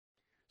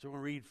So we're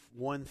going to read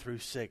 1 through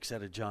 6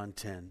 out of John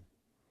 10.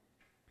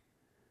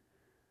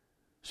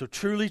 So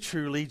truly,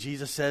 truly,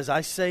 Jesus says,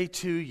 I say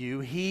to you,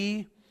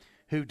 he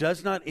who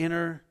does not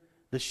enter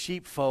the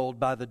sheepfold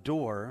by the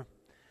door,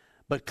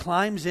 but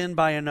climbs in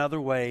by another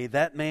way,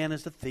 that man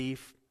is a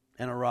thief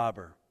and a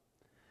robber.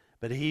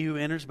 But he who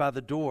enters by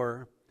the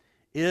door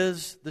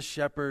is the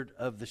shepherd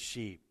of the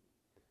sheep.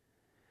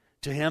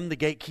 To him the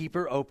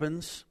gatekeeper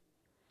opens,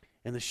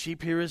 and the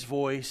sheep hear his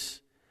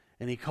voice,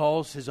 and he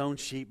calls his own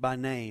sheep by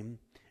name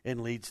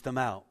and leads them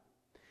out.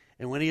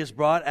 And when he has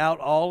brought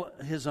out all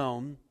his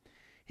own,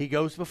 he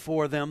goes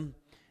before them,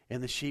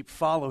 and the sheep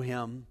follow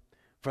him,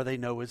 for they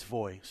know his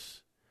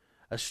voice.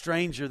 A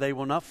stranger they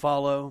will not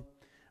follow,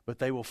 but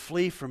they will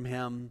flee from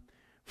him,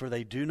 for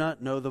they do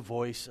not know the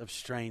voice of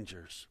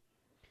strangers.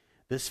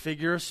 This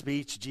figure of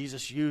speech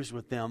Jesus used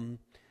with them,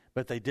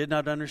 but they did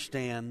not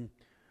understand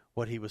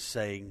what he was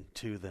saying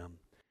to them.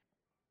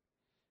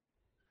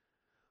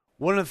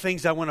 One of the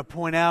things I want to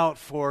point out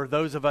for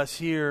those of us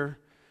here,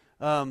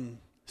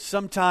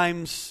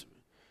 sometimes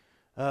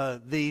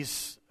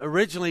these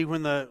originally,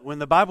 when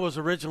the Bible was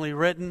originally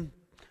written,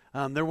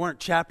 there weren't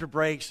chapter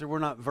breaks, there were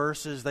not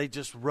verses. They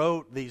just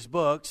wrote these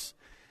books,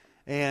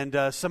 and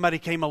somebody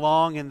came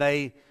along and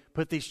they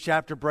put these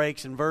chapter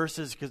breaks and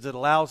verses because it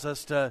allows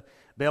us to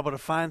be able to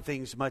find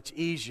things much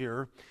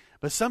easier.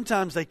 But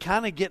sometimes they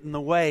kind of get in the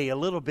way a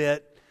little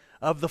bit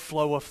of the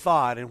flow of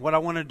thought. And what I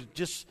wanted to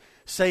just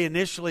say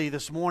initially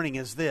this morning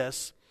is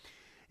this,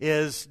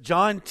 is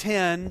John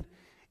 10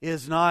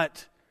 is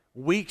not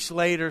weeks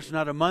later, it's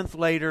not a month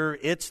later,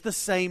 it's the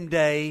same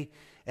day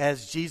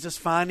as Jesus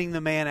finding the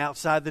man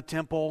outside the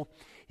temple.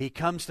 He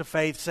comes to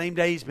faith, same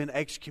day he's been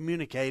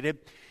excommunicated.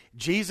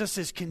 Jesus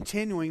is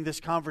continuing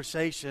this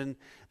conversation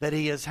that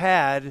he has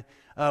had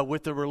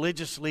with the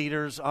religious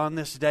leaders on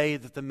this day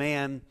that the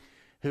man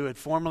who had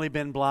formerly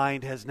been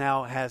blind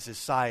has his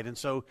sight. And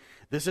so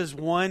this is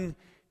one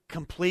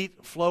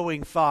complete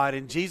flowing thought,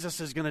 and Jesus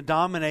is going to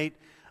dominate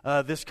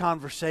this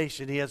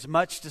conversation. He has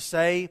much to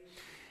say,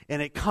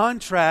 and it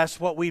contrasts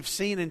what we've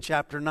seen in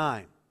chapter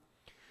 9.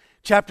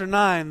 Chapter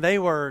 9, they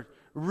were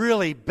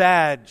really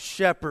bad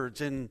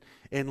shepherds and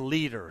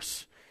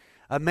leaders.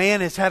 A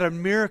man has had a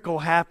miracle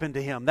happen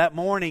to him. That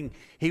morning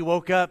he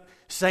woke up,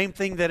 same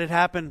thing that had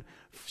happened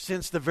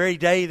since the very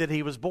day that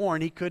he was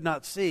born. He could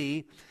not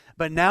see,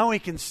 but now he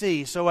can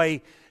see. So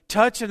a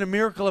touch and a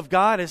miracle of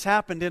God has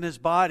happened in his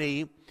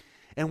body,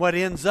 and what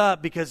ends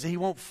up, because he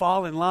won't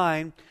fall in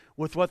line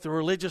with what the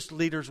religious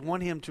leaders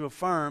want him to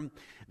affirm,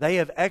 they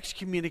have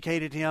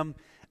excommunicated him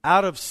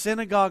out of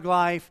synagogue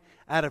life,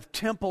 out of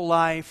temple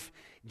life.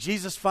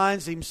 Jesus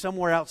finds him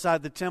somewhere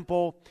outside the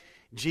temple.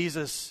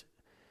 Jesus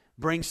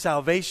brings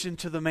salvation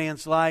to the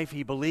man's life.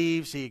 He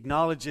believes, he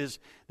acknowledges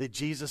that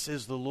Jesus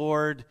is the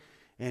Lord,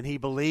 and he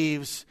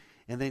believes.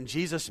 And then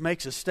Jesus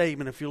makes a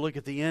statement. If you look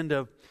at the end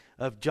of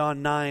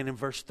John 9 and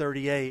verse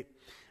 38,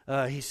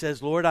 he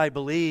says, Lord, I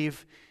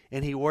believe,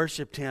 and he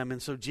worshiped him.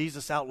 And so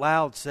Jesus out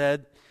loud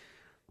said,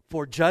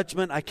 for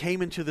judgment I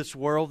came into this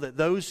world, that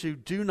those who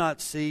do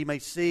not see may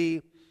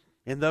see,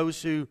 and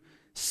those who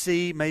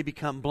see may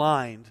become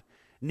blind.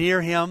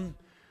 Near him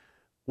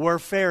were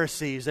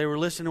Pharisees. They were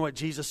listening to what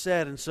Jesus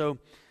said, and so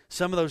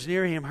some of those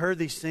near him heard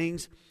these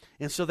things,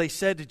 and so they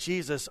said to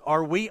Jesus,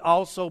 are we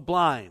also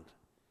blind?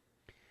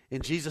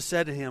 And Jesus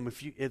said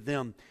to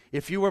them,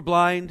 if you were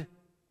blind,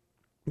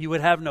 you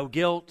would have no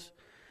guilt,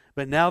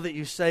 but now that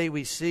you say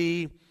we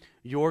see,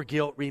 your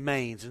guilt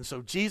remains. And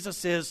so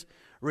Jesus is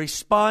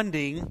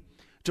responding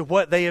to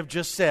what they have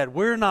just said.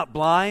 We're not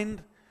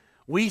blind.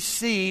 We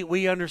see,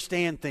 we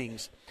understand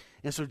things.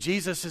 And so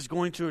Jesus is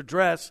going to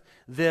address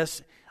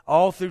this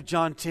all through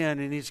John 10,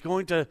 and he's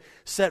going to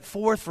set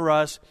forth for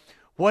us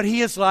what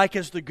he is like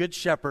as the good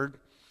shepherd,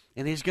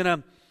 and he's going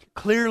to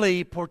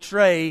clearly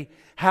portray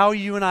how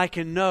you and I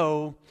can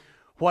know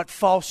what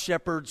false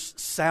shepherds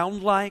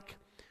sound like,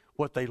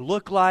 what they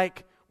look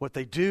like, what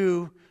they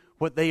do,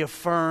 what they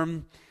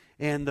affirm.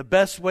 And the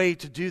best way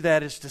to do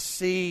that is to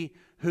see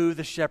who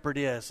the shepherd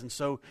is. And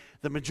so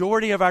the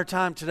majority of our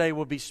time today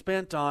will be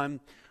spent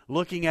on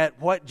looking at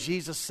what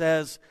Jesus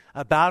says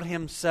about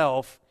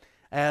himself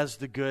as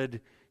the good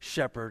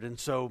shepherd. And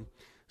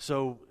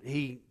so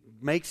he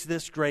makes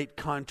this great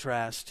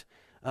contrast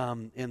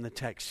in the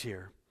text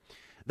here.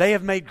 They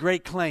have made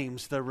great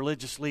claims, the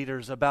religious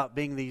leaders, about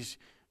being these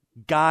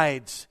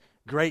guides,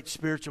 great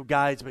spiritual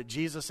guides, but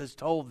Jesus has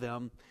told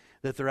them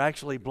that they're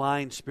actually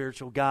blind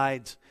spiritual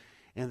guides,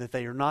 and that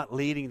they are not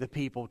leading the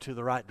people to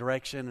the right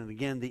direction. And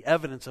again, the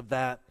evidence of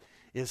that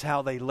is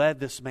how they led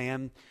this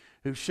man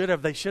who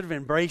they should have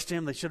embraced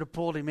him. They should have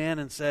pulled him in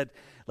and said,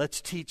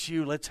 let's teach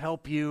you, let's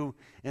help you.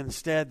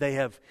 Instead, they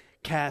have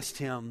cast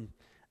him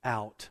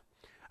out.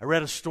 I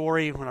read a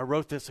story when I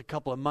wrote this a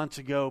couple of months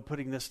ago,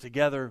 putting this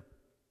together,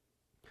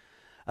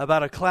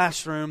 about a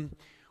classroom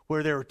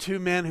where there were two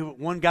men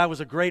one guy was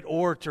a great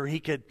orator. He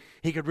could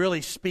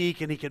really speak,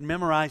 and he could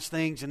memorize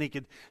things, and he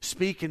could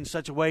speak in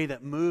such a way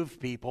that moved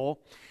people.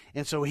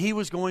 And so he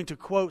was going to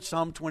quote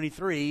Psalm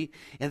 23,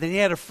 and then he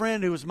had a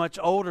friend who was much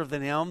older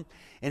than him,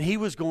 and he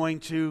was going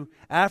to,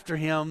 after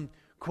him,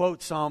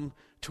 quote Psalm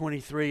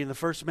 23. And the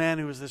first man,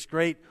 who was this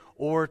great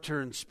orator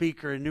and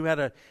speaker and knew how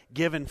to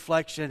give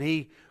inflection,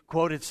 he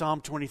quoted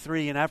Psalm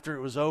 23. And after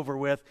it was over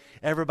with,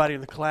 everybody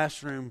in the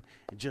classroom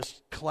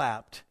just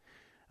clapped.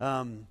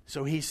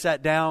 So he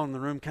sat down, the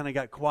room kind of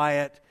got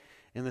quiet,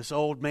 and this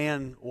old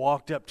man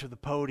walked up to the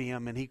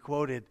podium and he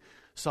quoted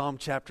Psalm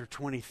chapter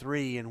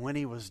 23. And when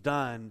he was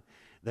done,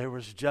 there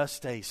was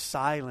just a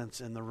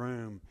silence in the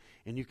room.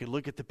 And you could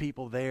look at the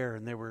people there,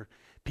 and there were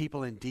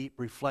people in deep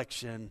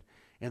reflection.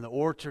 And the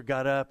orator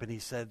got up and he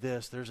said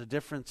this: there's a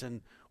difference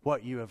in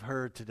what you have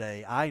heard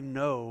today. I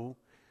know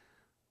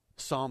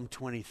Psalm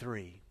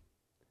 23,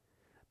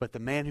 but the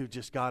man who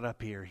just got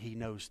up here, he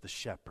knows the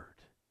shepherd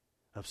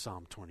of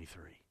Psalm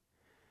 23.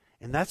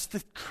 And that's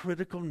the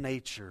critical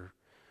nature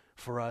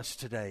for us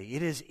today.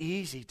 It is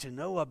easy to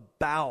know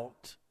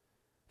about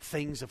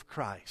things of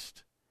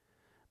Christ,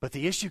 but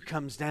the issue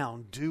comes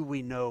down, do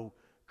we know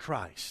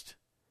Christ?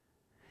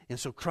 And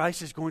so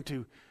Christ is going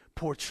to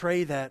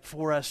portray that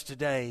for us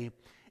today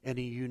in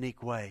a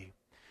unique way.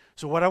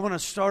 So what I want to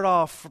start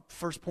off,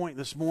 first point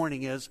this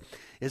morning is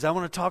I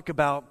want to talk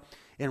about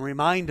and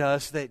remind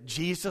us that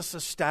Jesus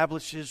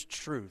establishes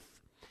truth.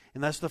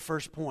 And that's the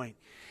first point.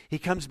 He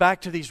comes back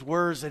to these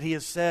words that he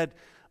has said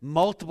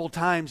multiple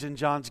times in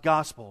John's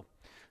gospel.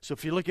 So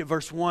if you look at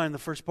verse 1, the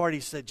first part,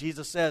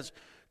 Jesus says,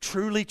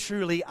 "Truly,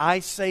 truly, I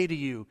say to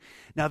you."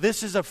 Now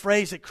this is a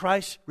phrase that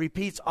Christ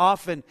repeats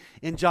often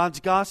in John's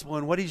gospel.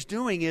 And what he's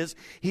doing is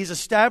he's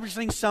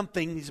establishing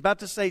something, he's about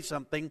to say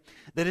something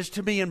that is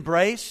to be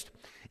embraced.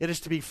 It is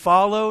to be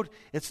followed.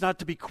 It's not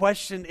to be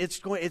questioned. It's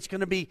going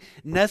to be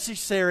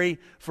necessary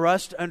for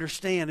us to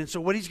understand. And so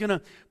what he's going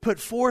to put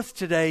forth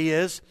today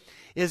is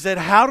that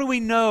how do we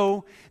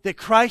know that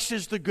Christ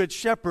is the good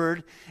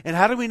shepherd, and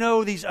how do we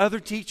know these other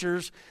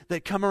teachers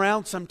that come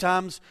around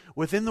sometimes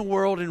within the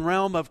world and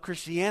realm of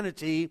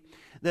Christianity,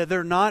 that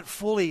they're not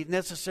fully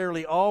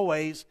necessarily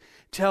always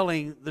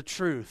telling the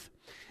truth.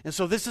 And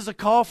so this is a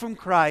call from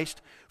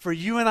Christ for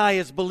you and I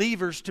as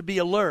believers to be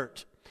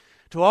alert,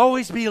 to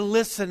always be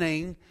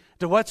listening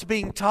to what's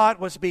being taught,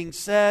 what's being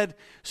said,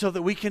 so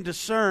that we can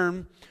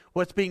discern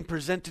what's being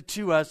presented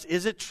to us.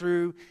 Is it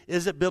true?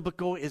 Is it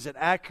biblical? Is it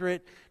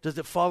accurate? Does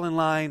it fall in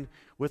line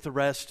with the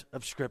rest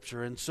of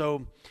Scripture? And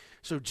so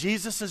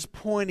Jesus is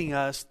pointing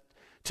us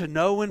to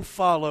know and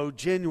follow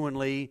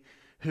genuinely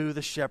who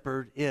the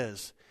shepherd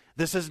is.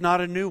 This is not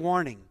a new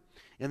warning.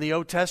 In the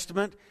Old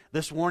Testament,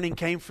 this warning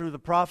came through the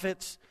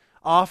prophets,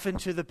 often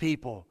to the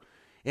people.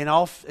 And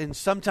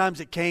sometimes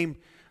it came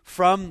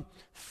from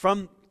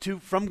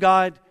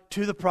God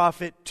to the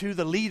prophet, to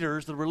the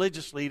leaders, the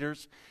religious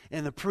leaders,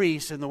 and the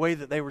priests, in the way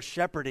that they were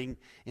shepherding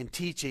and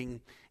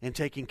teaching and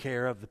taking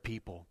care of the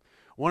people.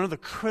 One of the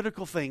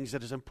critical things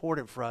that is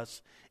important for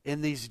us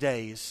in these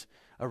days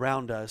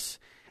around us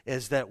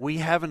is that we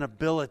have an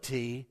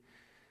ability,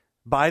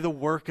 by the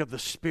work of the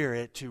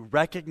Spirit, to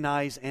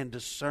recognize and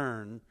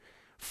discern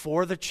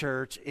for the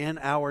church in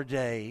our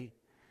day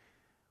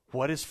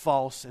what is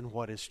false and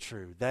what is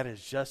true. That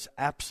is just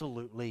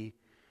absolutely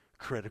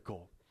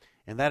critical.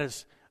 And that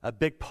is a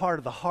big part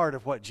of the heart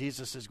of what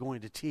Jesus is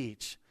going to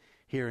teach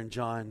here in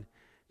John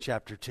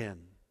chapter 10.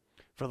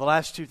 For the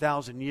last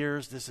 2,000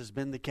 years, this has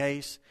been the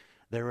case.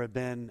 There have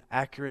been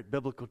accurate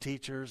biblical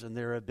teachers, and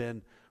there have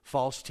been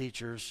false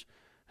teachers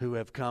who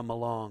have come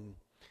along.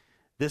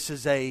 This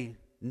is a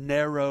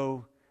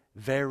narrow,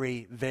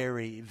 very,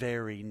 very,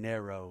 very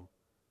narrow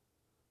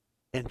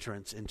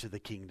entrance into the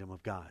kingdom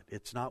of God.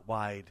 It's not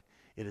wide.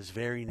 It is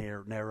very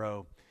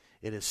narrow.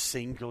 It is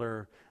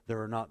singular.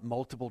 There are not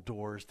multiple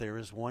doors. There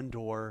is one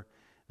door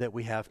that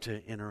we have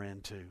to enter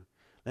into.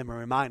 Let me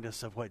remind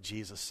us of what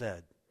Jesus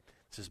said.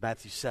 This is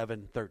Matthew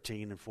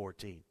 7:13 and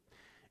 14.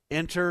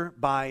 Enter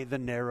by the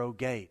narrow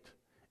gate.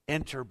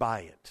 Enter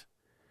by it.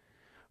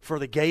 For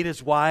the gate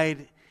is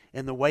wide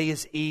and the way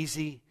is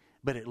easy,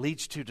 but it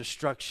leads to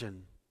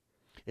destruction.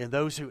 And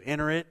those who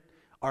enter it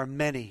are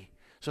many.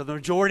 So the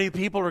majority of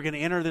people are going to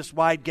enter this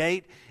wide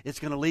gate. It's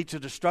going to lead to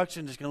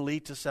destruction. It's going to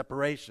lead to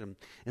separation.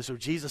 And so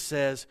Jesus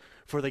says,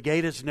 for the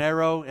gate is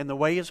narrow and the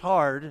way is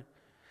hard,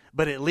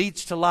 but it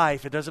leads to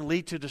life. It doesn't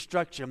lead to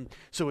destruction.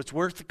 So it's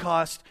worth the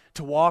cost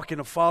to walk and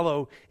to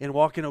follow and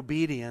walk in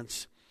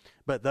obedience.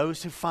 But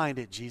those who find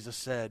it, Jesus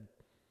said,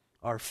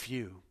 are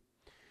few.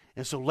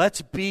 And so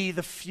let's be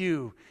the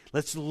few.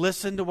 Let's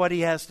listen to what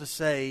he has to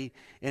say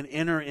and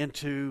enter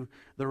into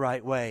the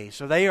right way.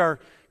 So they are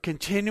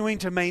continuing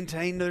to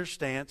maintain their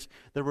stance,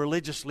 the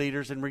religious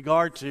leaders, in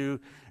regard to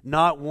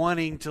not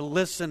wanting to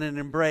listen and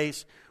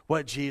embrace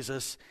what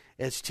Jesus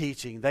is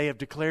teaching. They have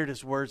declared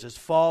his words as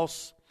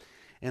false,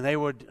 and they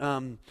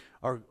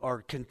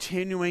are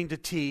continuing to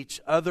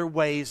teach other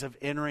ways of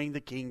entering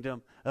the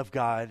kingdom of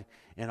God,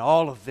 and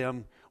all of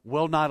them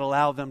will not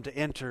allow them to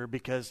enter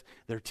because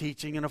they're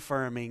teaching and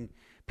affirming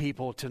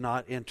people to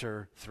not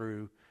enter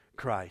through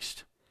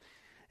Christ.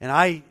 And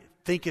I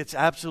think it's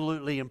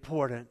absolutely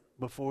important,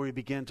 before we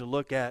begin to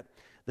look at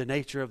the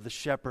nature of the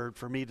shepherd,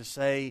 for me to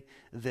say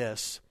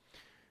this.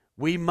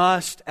 We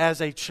must, as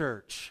a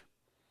church,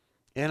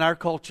 in our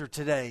culture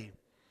today,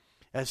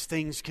 as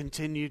things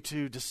continue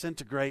to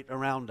disintegrate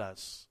around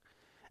us,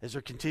 as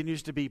there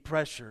continues to be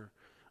pressure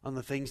on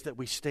the things that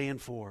we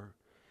stand for,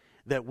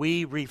 that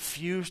we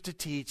refuse to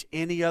teach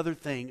any other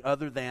thing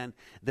other than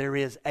there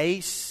is a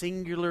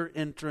singular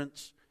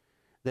entrance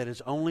that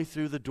is only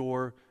through the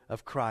door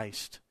of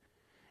Christ.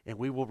 And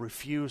we will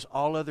refuse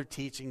all other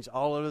teachings,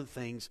 all other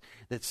things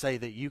that say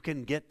that you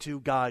can get to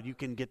God, you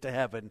can get to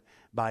heaven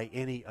by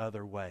any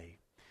other way.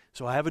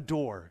 So I have a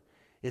door.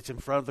 It's in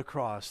front of the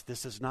cross.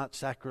 This is not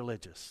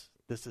sacrilegious.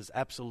 This is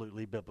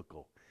absolutely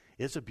biblical.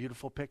 It's a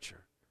beautiful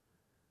picture.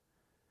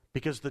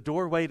 Because the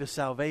doorway to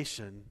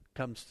salvation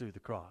comes through the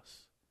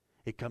cross.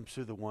 It comes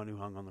through the one who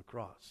hung on the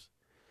cross.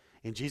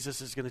 And Jesus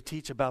is going to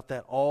teach about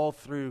that all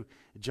through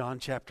John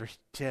chapter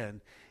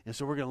 10. And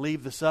so we're going to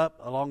leave this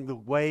up along the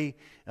way.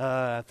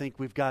 I think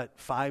we've got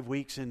 5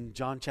 weeks in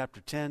John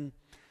chapter 10.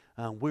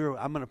 I'm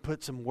going to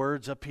put some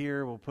words up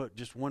here. We'll put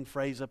just one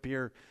phrase up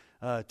here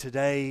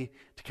today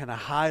to kind of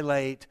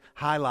highlight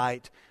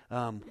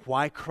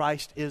why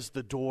Christ is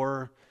the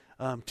door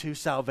to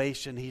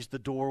salvation. He's the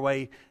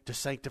doorway to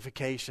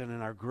sanctification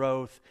and our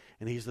growth.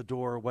 And He's the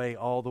doorway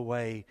all the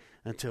way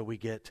until we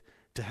get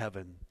to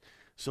heaven.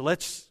 So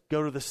let's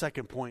go to the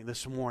second point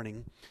this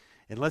morning,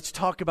 and let's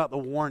talk about the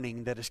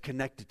warning that is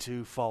connected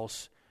to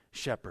false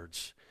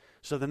shepherds.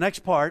 So the next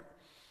part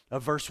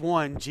of verse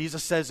 1,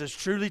 Jesus says, "As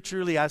truly,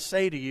 truly, I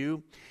say to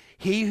you,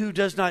 he who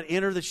does not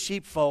enter the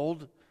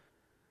sheepfold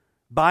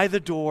by the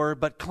door,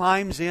 but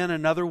climbs in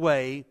another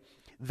way,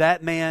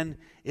 that man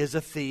is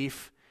a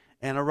thief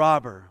and a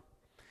robber."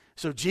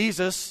 So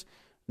Jesus,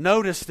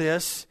 notice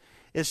this,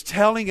 is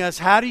telling us,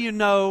 how do you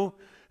know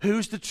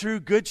who's the true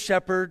good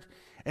shepherd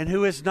and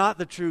who is not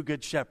the true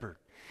good shepherd?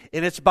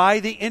 And it's by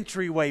the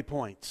entryway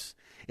points.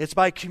 It's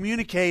by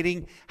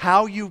communicating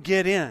how you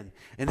get in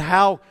and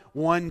how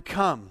one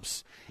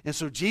comes. And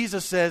so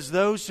Jesus says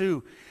those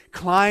who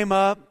climb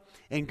up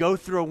and go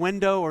through a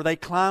window, or they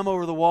climb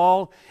over the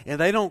wall, and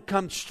they don't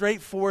come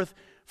straight forth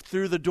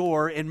through the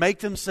door and make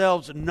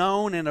themselves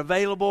known and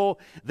available,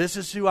 this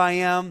is who I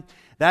am,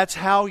 that's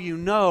how you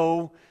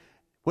know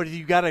whether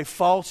you've got a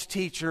false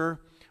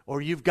teacher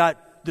or you've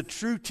got the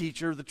true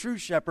teacher, the true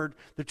shepherd,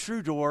 the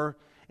true door,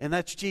 and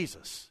that's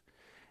Jesus.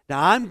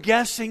 Now, I'm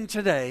guessing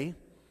today,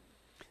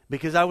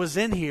 because I was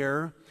in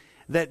here,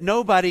 that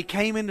nobody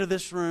came into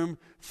this room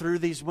through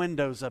these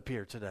windows up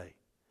here today.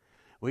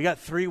 We got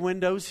 3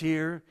 windows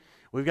here.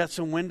 We've got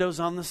some windows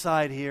on the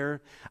side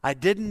here. I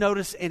didn't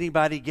notice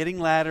anybody getting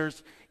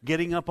ladders,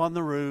 getting up on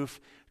the roof,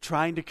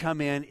 trying to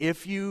come in.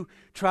 If you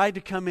tried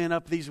to come in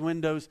up these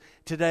windows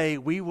today,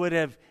 we would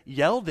have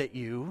yelled at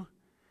you.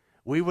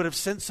 We would have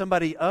sent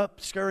somebody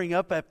up, scurrying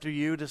up after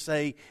you to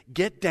say,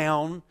 "Get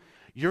down.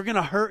 You're going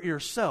to hurt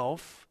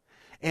yourself.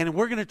 And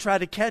we're going to try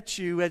to catch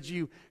you as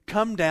you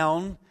come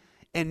down,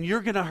 and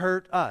you're going to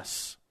hurt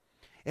us."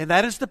 And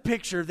that is the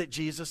picture that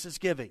Jesus is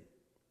giving.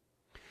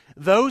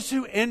 Those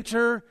who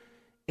enter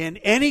in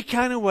any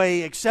kind of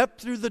way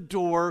except through the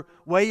door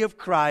way of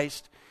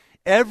Christ,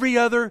 every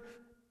other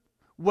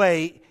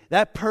way,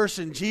 that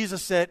person,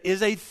 Jesus said,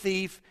 is a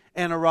thief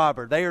and a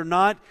robber. They are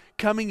not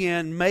coming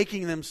in,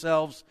 making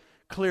themselves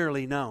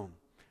clearly known.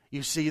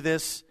 You see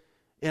this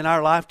in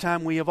our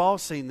lifetime. We have all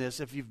seen this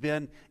if you've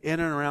been in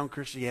and around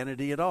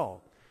Christianity at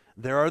all.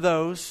 There are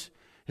those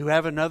who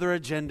have another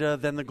agenda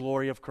than the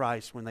glory of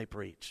Christ when they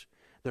preach.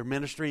 Their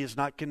ministry is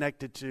not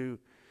connected to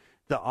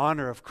the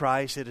honor of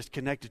Christ. It is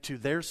connected to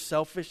their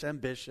selfish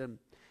ambition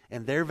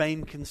and their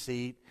vain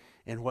conceit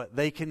and what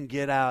they can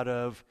get out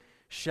of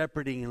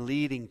shepherding and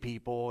leading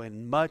people.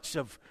 And much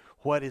of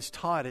what is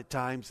taught at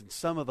times in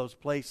some of those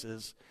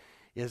places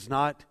is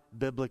not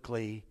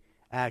biblically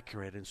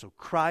accurate. And so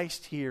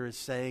Christ here is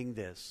saying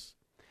this: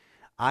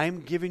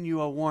 I'm giving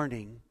you a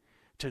warning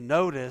to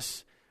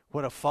notice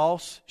what a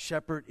false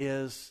shepherd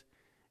is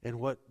and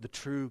what the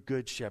true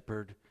good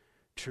shepherd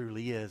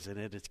truly is. And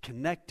it is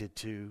connected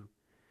to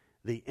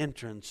the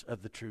entrance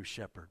of the true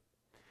shepherd.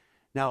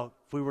 Now,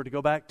 if we were to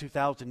go back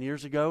 2,000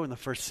 years ago in the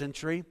first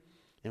century,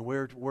 and we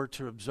were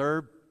to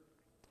observe,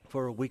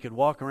 we could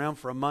walk around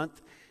for a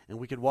month and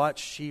we could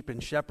watch sheep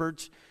and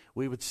shepherds,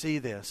 we would see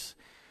this.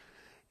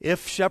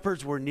 If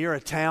shepherds were near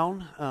a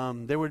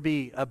town, there would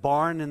be a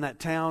barn in that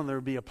town, there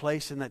would be a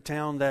place in that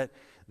town that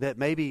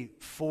maybe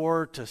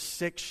 4 to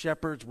 6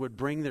 shepherds would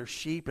bring their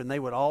sheep, and they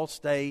would all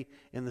stay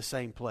in the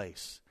same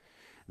place.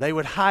 They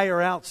would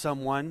hire out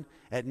someone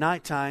at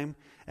nighttime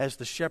as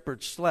the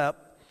shepherds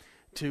slept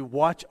to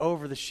watch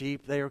over the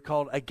sheep. They are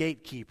called a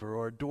gatekeeper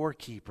or a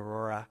doorkeeper,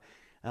 or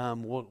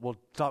we'll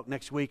talk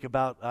next week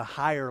about a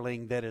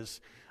hireling that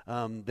is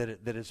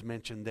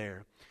mentioned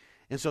there.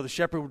 And so the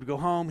shepherd would go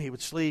home, he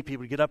would sleep, he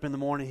would get up in the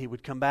morning, he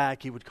would come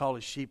back, he would call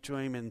his sheep to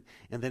him, and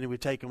then he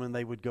would take them and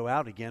they would go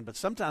out again. But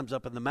sometimes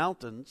up in the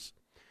mountains,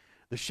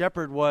 the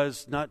shepherd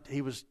was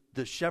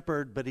the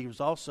shepherd, but he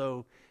was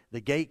also the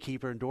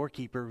gatekeeper and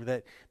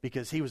doorkeeper,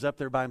 because he was up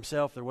there by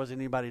himself. There wasn't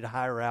anybody to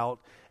hire out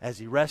as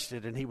he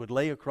rested, and he would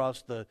lay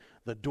across the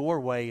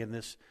doorway in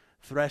this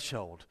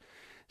threshold.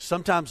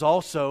 Sometimes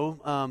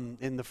also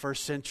in the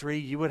first century,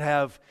 you would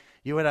have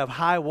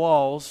high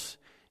walls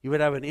You would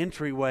have an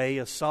entryway,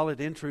 a solid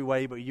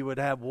entryway, but you would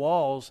have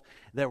walls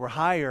that were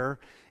higher.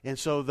 And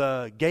so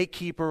the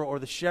gatekeeper or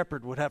the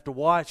shepherd would have to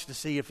watch to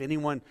see if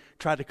anyone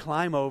tried to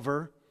climb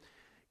over,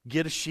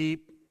 get a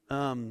sheep,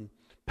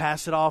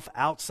 pass it off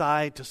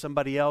outside to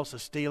somebody else to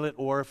steal it,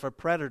 or if a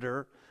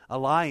predator, a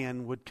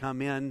lion, would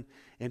come in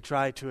and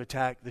try to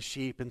attack the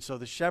sheep. And so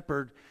the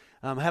shepherd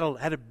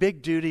had a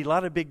big duty, a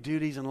lot of big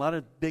duties and a lot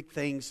of big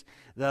things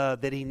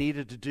that he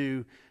needed to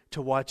do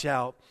to watch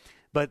out.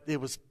 But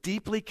it was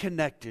deeply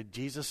connected,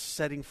 Jesus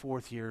setting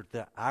forth here,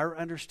 that our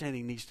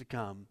understanding needs to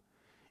come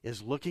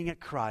is looking at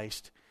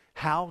Christ.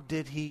 How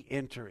did he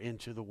enter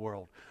into the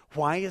world?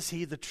 Why is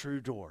he the true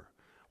door?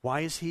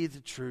 Why is he the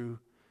true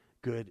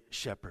good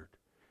shepherd?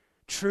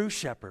 True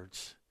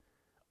shepherds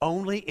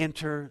only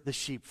enter the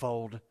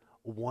sheepfold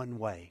one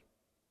way,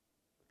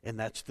 and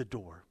that's the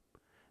door.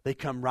 They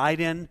come right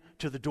in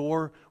to the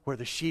door where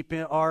the sheep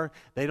are.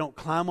 They don't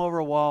climb over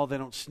a wall. They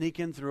don't sneak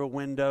in through a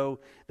window.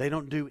 They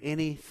don't do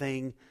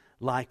anything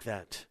like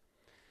that.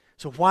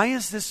 So why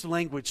is this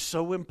language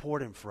so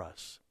important for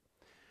us?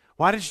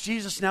 Why does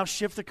Jesus now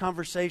shift the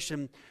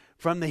conversation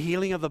from the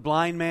healing of the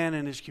blind man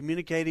and is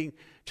communicating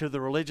to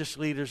the religious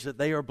leaders that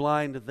they are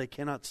blind, that they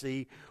cannot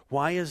see?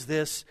 Why is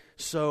this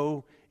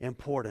so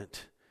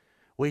important?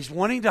 Well, he's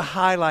wanting to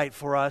highlight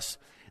for us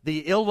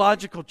the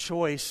illogical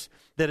choice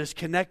that is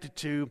connected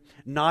to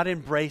not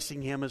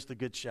embracing him as the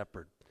good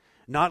shepherd,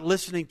 not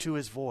listening to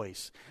his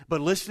voice,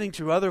 but listening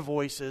to other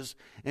voices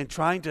and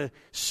trying to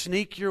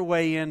sneak your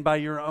way in by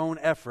your own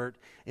effort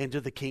into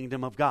the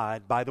kingdom of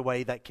God. By the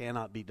way, that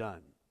cannot be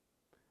done.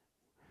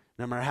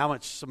 No matter how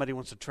much somebody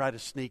wants to try to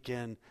sneak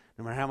in,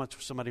 no matter how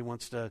much somebody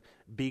wants to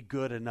be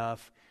good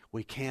enough,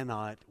 we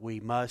cannot. We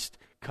must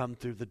come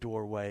through the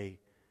doorway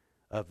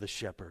of the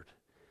shepherd.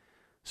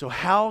 So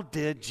how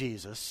did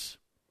Jesus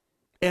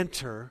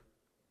enter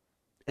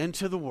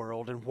into the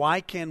world, and why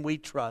can we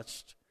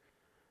trust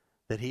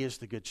that he is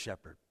the good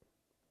shepherd?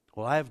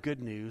 Well, I have good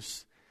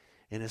news,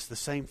 and it's the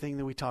same thing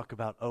that we talk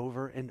about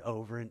over and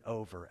over and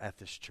over at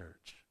this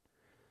church.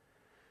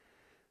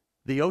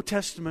 The Old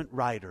Testament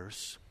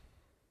writers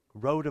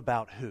wrote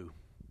about who?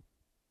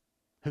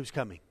 Who's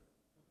coming?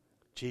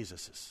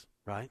 Jesus is,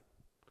 right?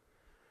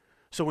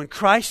 So when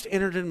Christ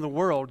entered into the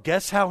world,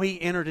 guess how he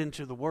entered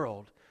into the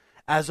world?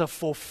 As a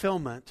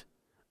fulfillment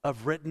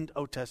of written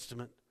Old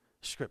Testament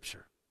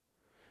Scripture.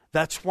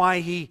 That's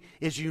why he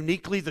is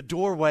uniquely the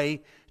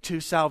doorway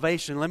to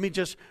salvation. Let me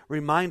just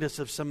remind us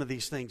of some of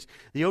these things.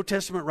 The Old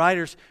Testament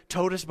writers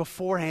told us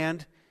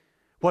beforehand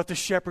what the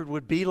shepherd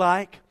would be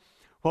like,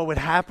 what would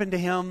happen to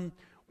him,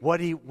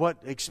 what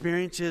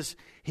experiences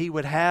he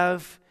would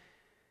have.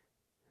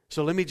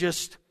 So let me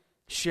just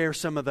share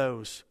some of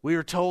those. We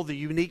are told the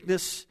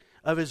uniqueness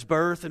of his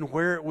birth and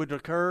where it would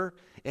occur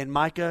in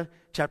Micah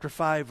chapter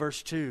 5,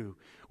 verse 2.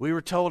 We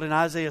were told in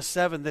Isaiah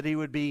 7 that he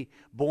would be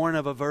born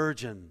of a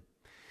virgin.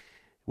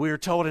 We are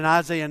told in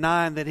Isaiah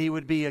 9 that he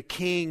would be a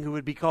king who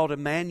would be called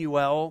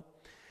Emmanuel,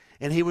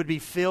 and he would be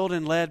filled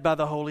and led by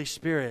the Holy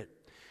Spirit.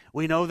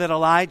 We know that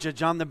Elijah,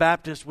 John the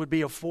Baptist, would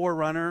be a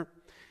forerunner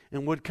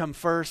and would come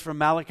first from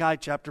Malachi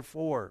chapter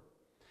 4.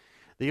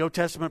 The Old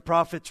Testament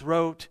prophets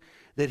wrote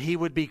that he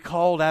would be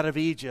called out of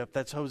Egypt.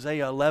 That's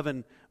Hosea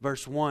 11,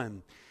 verse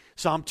 1.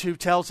 Psalm 2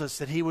 tells us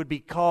that he would be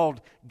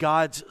called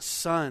God's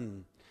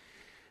Son.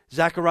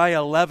 Zechariah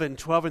 11,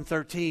 12 and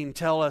 13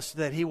 tell us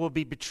that he will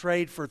be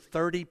betrayed for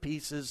 30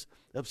 pieces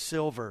of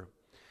silver.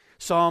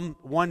 Psalm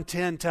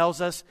 110 tells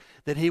us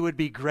that he would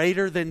be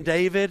greater than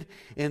David.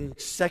 And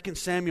 2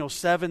 Samuel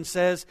 7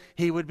 says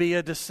he would be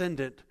a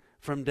descendant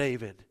from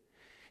David.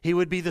 He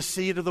would be the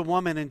seed of the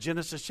woman in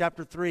Genesis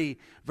chapter 3,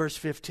 verse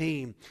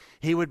 15.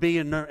 He would be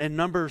in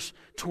Numbers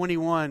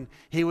 21.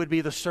 He would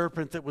be the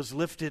serpent that was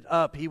lifted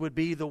up. He would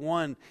be the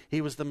one. He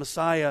was the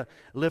Messiah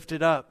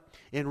lifted up.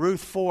 In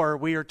Ruth 4,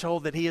 we are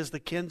told that he is the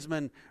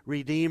kinsman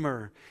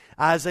redeemer.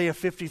 Isaiah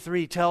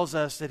 53 tells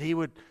us that he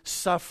would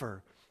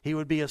suffer. He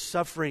would be a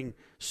suffering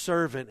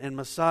servant and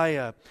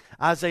Messiah.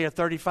 Isaiah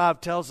 35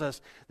 tells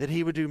us that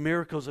he would do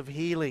miracles of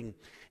healing.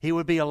 He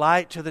would be a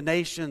light to the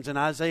nations in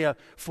Isaiah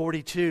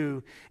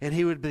 42, and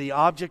he would be the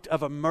object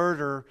of a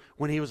murder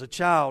when he was a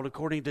child,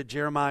 according to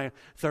Jeremiah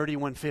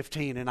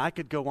 31:15. And I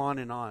could go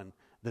on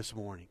this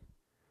morning.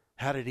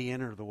 How did he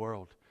enter the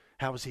world?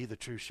 How was he the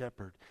true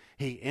shepherd?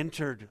 He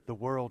entered the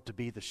world to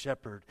be the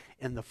shepherd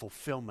in the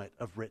fulfillment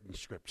of written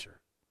Scripture.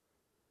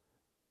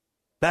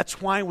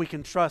 That's why we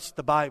can trust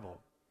the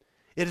Bible.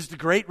 It is the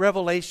great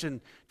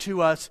revelation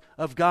to us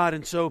of God.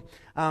 And so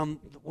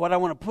what I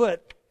want to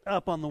put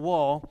up on the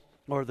wall,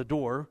 or the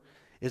door,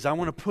 is I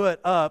want to put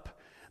up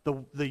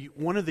the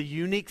one of the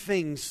unique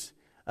things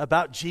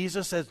about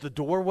Jesus as the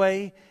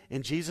doorway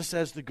and Jesus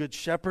as the good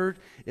shepherd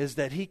is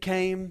that he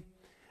came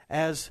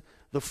as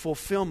the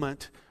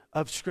fulfillment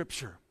of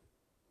Scripture.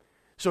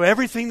 So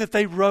everything that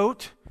they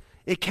wrote,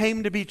 it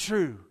came to be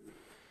true.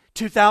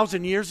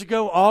 2,000 years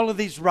ago, all of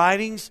these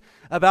writings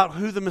about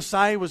who the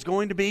Messiah was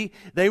going to be,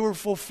 they were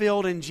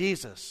fulfilled in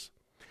Jesus.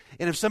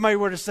 And if somebody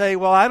were to say,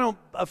 well, I don't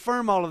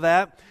affirm all of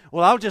that,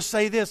 well, I'll just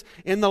say this.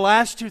 In the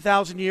last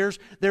 2,000 years,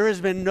 there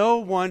has been no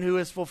one who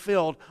has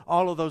fulfilled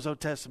all of those Old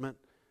Testament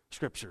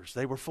scriptures.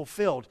 They were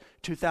fulfilled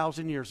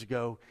 2,000 years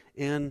ago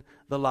in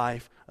the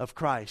life of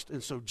Christ.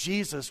 And so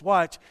Jesus,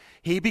 watch,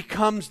 he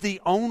becomes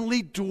the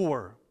only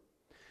door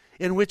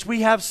in which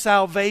we have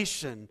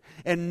salvation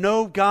and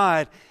know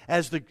God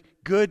as the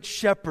good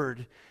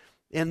shepherd.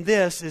 And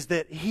this is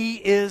that he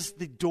is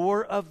the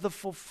door of the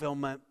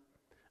fulfillment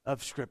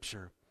of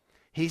Scripture.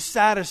 He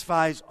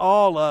satisfies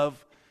all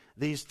of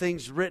these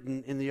things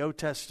written in the Old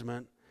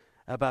Testament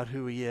about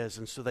who he is.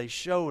 And so they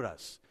showed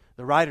us,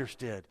 the writers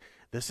did,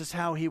 this is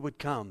how he would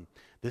come.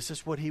 This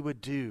is what he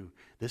would do.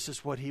 This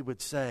is what he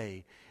would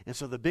say. And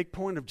so the big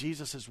point of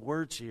Jesus'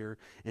 words here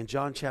in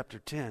John chapter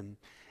 10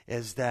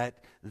 is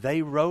that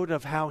they wrote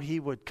of how he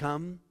would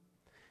come,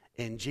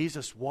 and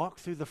Jesus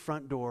walked through the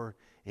front door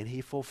and he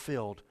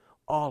fulfilled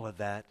all of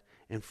that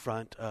in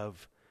front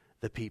of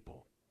the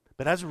people.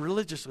 But as the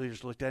religious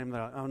leaders looked at him,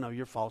 they're like, oh no,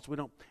 you're false. We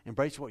don't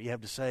embrace what you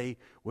have to say.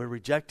 We're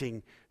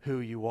rejecting who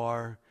you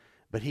are.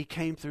 But he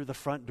came through the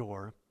front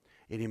door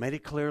and he made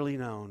it clearly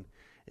known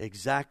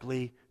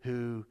exactly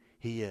who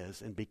he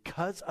is. And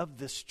because of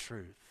this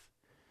truth,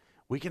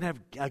 we can have,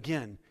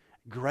 again,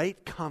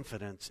 great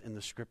confidence in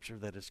the Scripture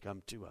that has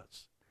come to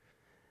us.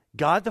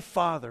 God the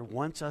Father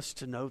wants us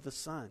to know the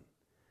Son.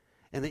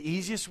 And the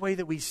easiest way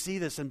that we see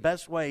this, and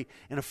best way,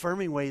 and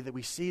affirming way that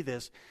we see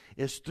this,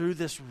 is through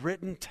this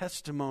written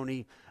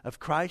testimony of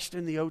Christ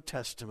in the Old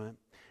Testament,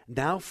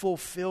 now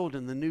fulfilled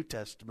in the New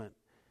Testament,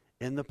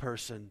 in the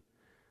person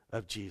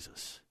of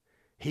Jesus.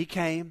 He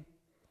came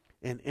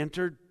and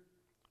entered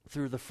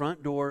through the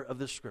front door of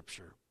the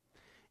Scripture.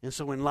 And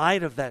so in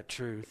light of that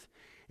truth,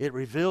 it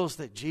reveals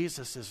that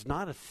Jesus is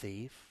not a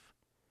thief.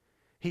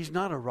 He's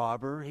not a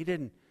robber. He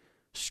didn't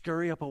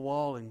scurry up a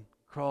wall and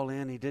crawl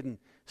in. He didn't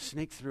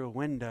sneak through a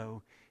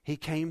window. He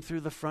came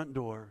through the front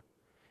door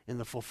in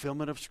the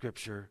fulfillment of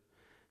Scripture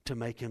to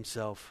make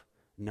himself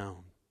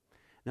known.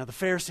 Now the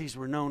Pharisees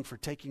were known for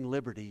taking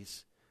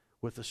liberties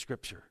with the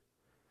Scripture,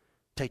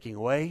 taking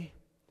away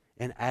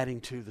and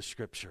adding to the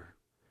Scripture.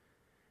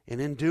 And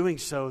in doing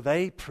so,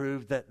 they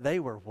proved that they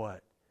were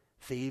what?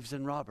 Thieves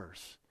and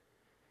robbers.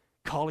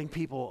 Calling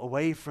people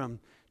away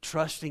from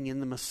trusting in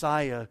the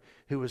Messiah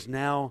who was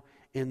now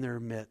in their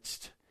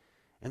midst.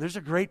 And there's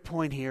a great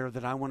point here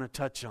that I want to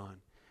touch on.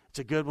 It's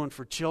a good one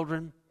for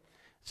children.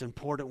 It's an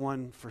important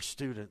one for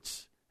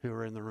students who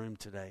are in the room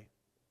today.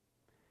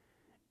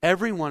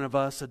 Every one of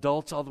us,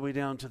 adults all the way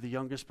down to the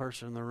youngest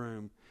person in the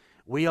room,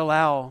 we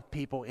allow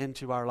people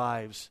into our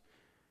lives.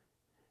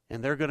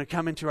 And they're going to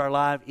come into our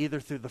life either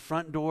through the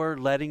front door,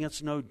 letting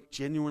us know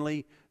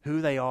genuinely who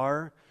they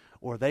are,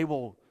 or they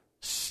will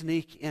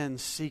sneak in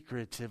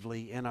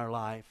secretively in our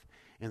life,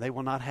 and they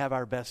will not have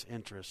our best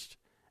interest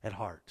at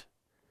heart.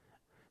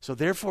 So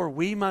therefore,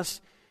 we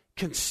must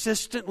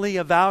consistently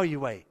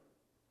evaluate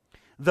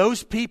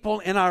those people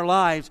in our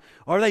lives.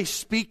 Are they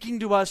speaking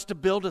to us to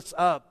build us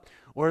up?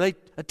 Or are they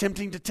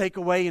attempting to take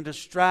away and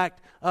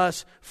distract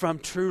us from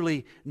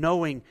truly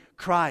knowing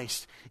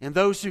Christ? And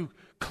those who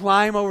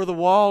climb over the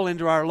wall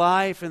into our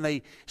life and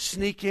they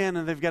sneak in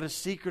and they've got a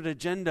secret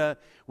agenda,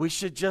 we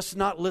should just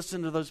not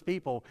listen to those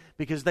people,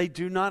 because they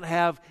do not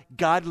have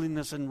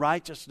godliness and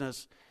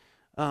righteousness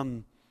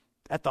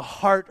at the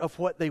heart of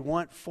what they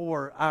want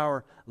for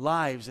our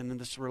lives and in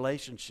this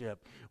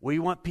relationship. We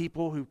want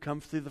people who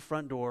come through the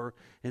front door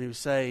and who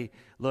say,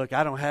 look,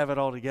 I don't have it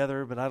all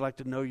together, but I'd like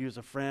to know you as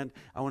a friend.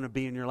 I want to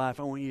be in your life.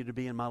 I want you to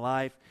be in my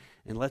life.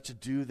 And let's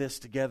do this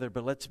together,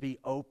 but let's be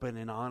open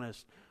and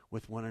honest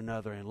with one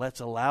another. And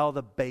let's allow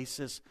the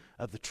basis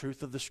of the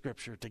truth of the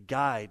Scripture to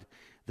guide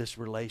this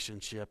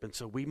relationship. And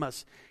so we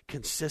must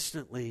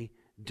consistently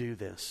do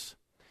this.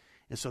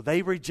 And so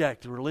they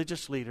reject, the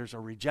religious leaders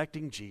are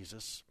rejecting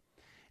Jesus.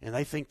 And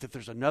they think that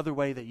there's another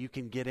way that you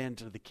can get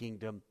into the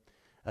kingdom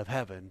of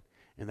heaven.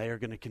 And they are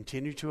going to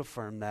continue to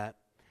affirm that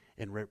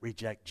and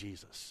reject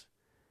Jesus.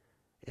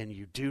 And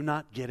you do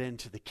not get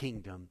into the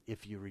kingdom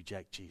if you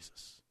reject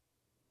Jesus.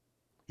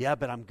 Yeah,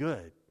 but I'm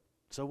good.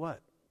 So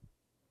what?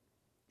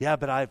 Yeah,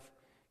 but I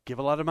give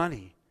a lot of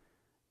money.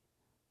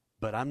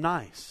 But I'm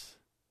nice.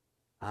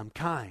 I'm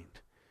kind.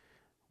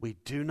 We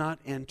do not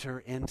enter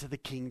into the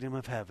kingdom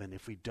of heaven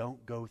if we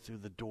don't go through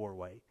the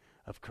doorway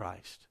of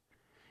Christ.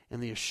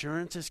 And the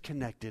assurance is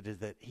connected is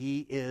that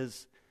He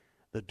is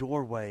the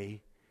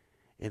doorway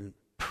and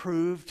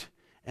proved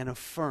and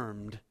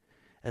affirmed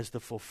as the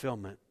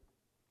fulfillment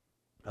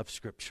of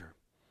Scripture.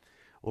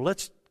 Well,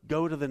 let's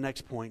go to the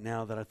next point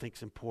now that I think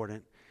is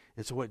important.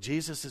 And so what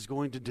Jesus is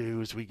going to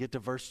do as we get to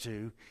verse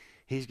 2,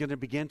 He's going to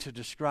begin to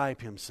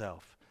describe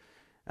Himself.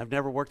 I've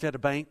never worked at a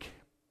bank.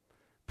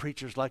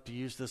 Preachers like to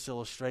use this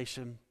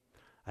illustration.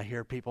 I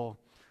hear people,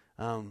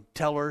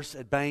 tellers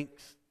at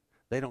banks,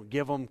 they don't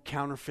give them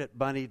counterfeit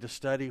money to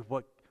study.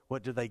 What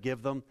do they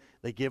give them?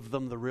 They give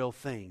them the real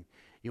thing.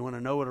 You want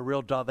to know what a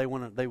real dollar, they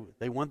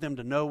want them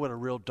to know what a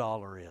real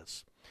dollar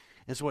is.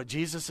 And so what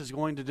Jesus is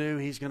going to do,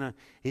 he's going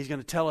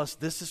to tell us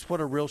this is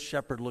what a real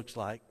shepherd looks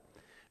like,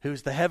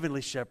 who's the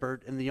heavenly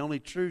shepherd and the only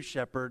true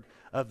shepherd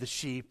of the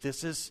sheep.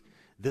 This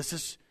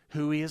is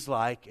who he is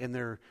like, and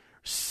there are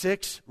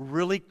 6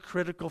 really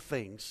critical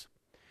things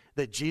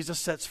that Jesus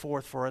sets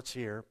forth for us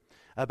here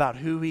about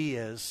who he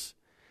is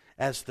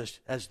as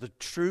the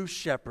true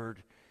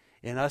shepherd,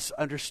 and us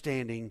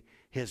understanding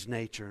his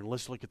nature. And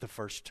let's look at the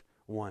first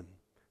one.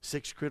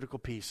 6 critical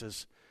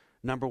pieces.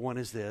 Number 1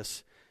 is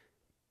this: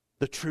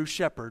 the true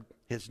shepherd,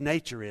 his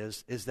nature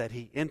is that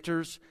he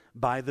enters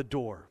by the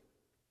door.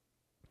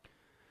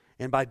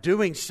 And by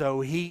doing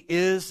so, he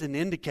is and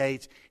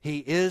indicates he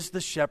is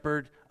the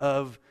shepherd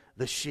of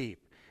the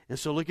sheep. And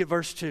so look at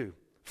verse 2,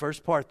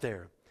 first part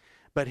there.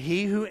 But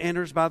he who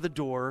enters by the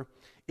door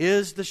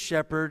is the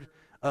shepherd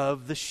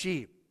of the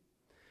sheep.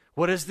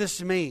 What does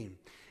this mean?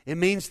 It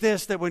means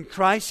this, that when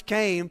Christ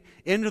came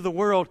into the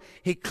world,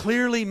 he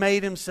clearly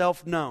made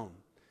himself known.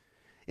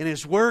 In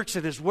his works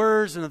and his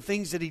words and the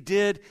things that he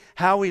did,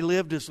 how he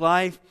lived his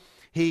life,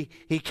 he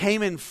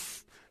came in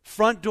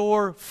front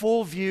door,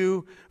 full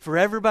view for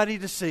everybody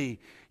to see.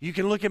 You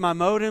can look at my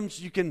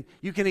motives, you can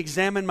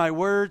examine my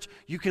words,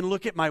 you can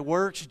look at my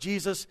works,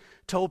 Jesus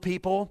told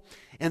people.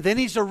 And then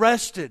he's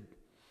arrested,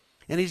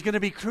 and he's going to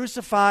be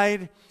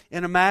crucified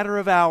in a matter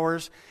of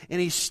hours,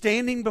 and he's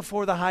standing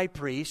before the high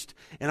priest.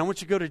 And I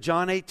want you to go to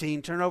John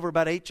 18, turn over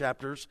about 8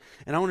 chapters,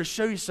 and I want to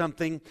show you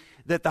something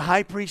that the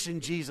high priest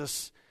and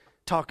Jesus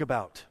talk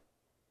about.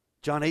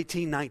 John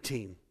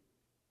 18:19.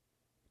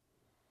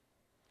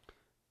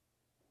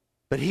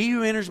 But he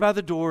who enters by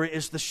the door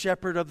is the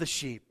shepherd of the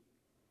sheep.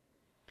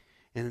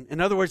 And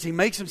in other words, he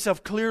makes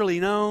himself clearly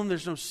known.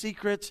 There's no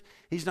secrets.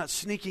 He's not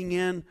sneaking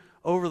in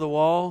over the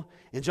wall.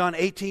 In John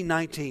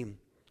 18:19,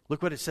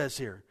 look what it says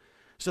here.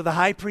 So the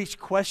high priest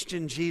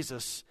questioned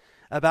Jesus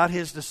about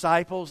his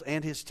disciples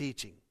and his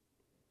teaching.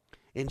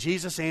 And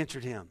Jesus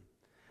answered him,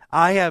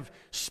 I have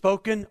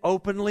spoken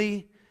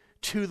openly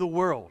to the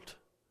world.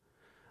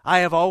 I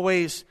have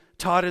always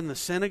taught in the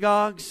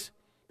synagogues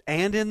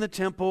and in the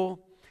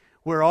temple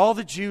where all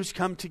the Jews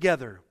come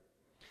together.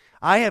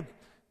 I have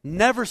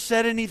never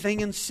said anything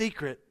in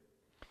secret.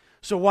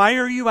 So why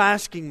are you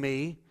asking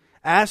me?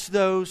 Ask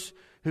those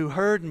who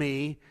heard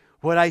me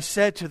what I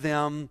said to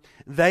them.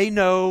 They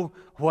know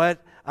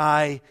what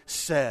I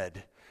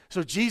said.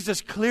 So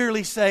Jesus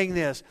clearly saying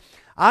this.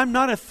 I'm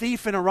not a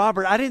thief and a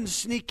robber. I didn't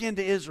sneak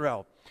into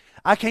Israel.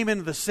 I came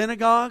into the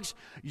synagogues.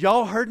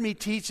 Y'all heard me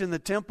teach in the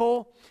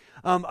temple.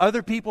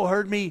 Other people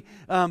heard me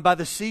by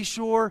the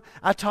seashore.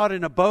 I taught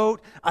in a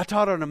boat. I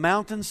taught on a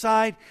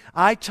mountainside.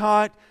 I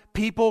taught.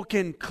 People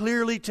can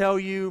clearly tell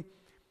you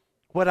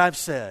what I've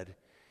said.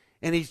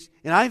 And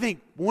I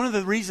think one of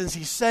the reasons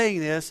he's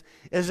saying this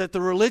is that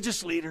the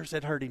religious leaders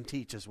had heard him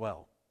teach as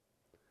well.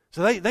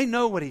 So they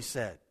know what he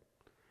said.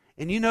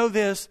 And you know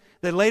this,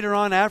 that later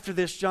on after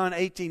this, John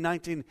 18,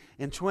 19,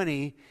 and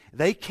 20,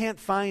 they can't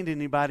find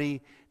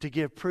anybody to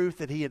give proof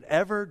that he had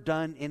ever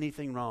done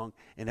anything wrong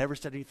and ever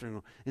said anything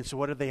wrong. And so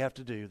what do they have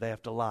to do? They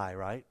have to lie,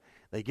 right?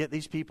 They get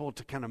these people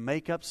to kind of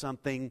make up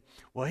something.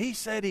 Well, he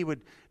said he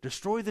would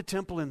destroy the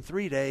temple in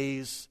 3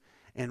 days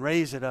and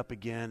raise it up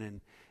again.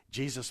 And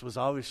Jesus was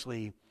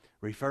obviously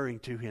referring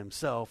to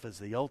himself as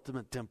the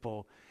ultimate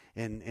temple.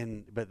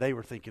 But they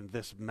were thinking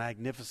this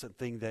magnificent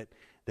thing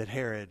that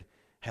Herod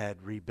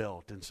had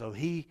rebuilt. And so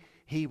he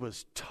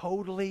was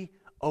totally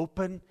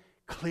open,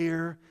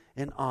 clear,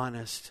 and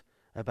honest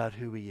about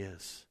who he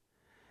is.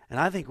 And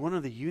I think one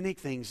of the unique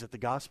things that the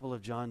Gospel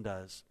of John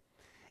does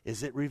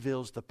is it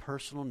reveals the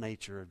personal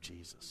nature of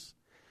Jesus.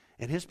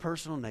 And his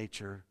personal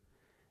nature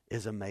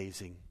is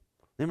amazing.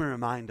 Let me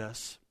remind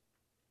us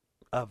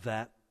of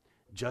that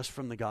just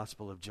from the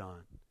Gospel of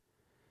John.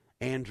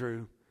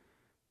 Andrew,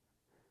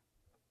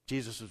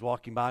 Jesus was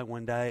walking by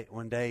one day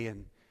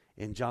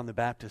and John the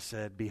Baptist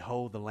said,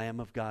 Behold the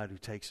Lamb of God who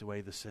takes away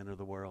the sin of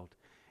the world.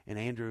 And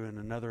Andrew and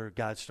another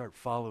guy start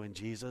following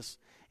Jesus.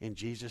 And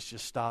Jesus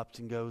just stops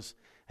and goes,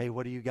 Hey,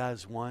 what do you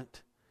guys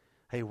want?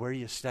 Hey, where are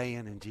you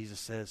staying? And Jesus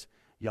says,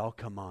 Y'all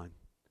come on.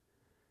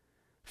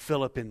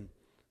 Philip in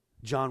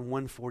John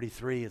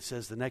 1:43, it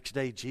says, the next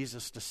day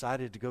Jesus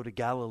decided to go to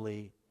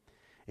Galilee.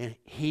 And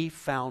he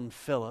found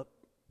Philip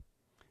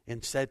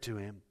and said to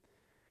him,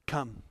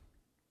 Come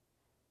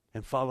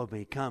and follow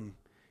me. Come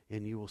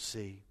and you will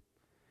see.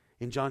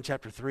 In John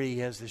chapter 3, he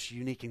has this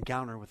unique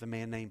encounter with a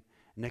man named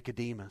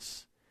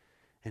Nicodemus.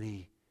 And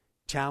he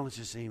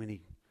challenges him and he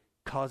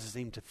causes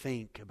him to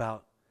think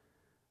about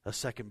a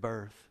second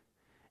birth.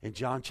 In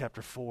John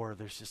chapter 4,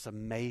 there's this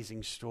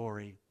amazing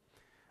story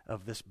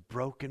of this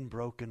broken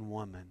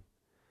woman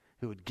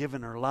who had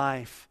given her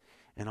life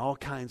in all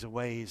kinds of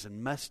ways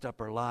and messed up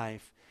her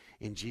life.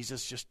 And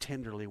Jesus just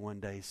tenderly one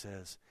day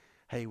says,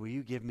 Hey, will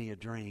you give me a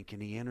drink?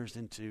 And he enters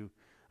into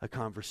a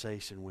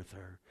conversation with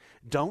her.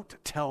 Don't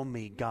tell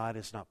me God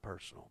is not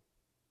personal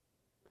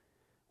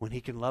when he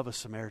can love a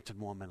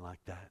Samaritan woman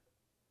like that,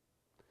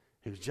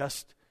 who's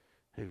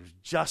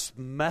just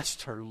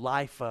messed her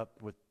life up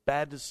with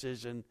bad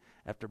decision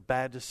after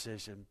bad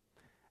decision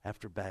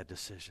after bad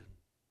decision.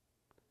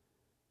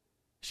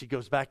 She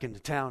goes back into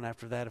town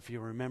after that, if you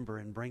remember,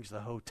 and brings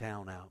the whole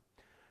town out.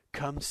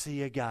 Come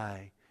see a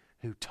guy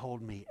who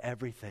told me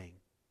everything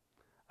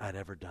I'd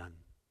ever done.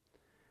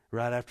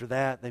 Right after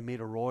that, they meet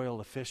a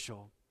royal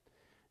official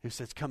who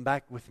says, come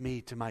back with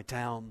me to my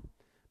town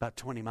about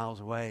 20 miles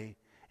away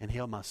and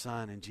heal my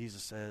son. And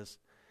Jesus says,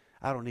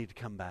 I don't need to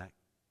come back.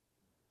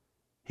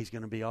 He's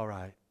going to be all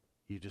right.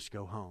 You just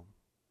go home.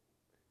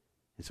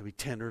 And so he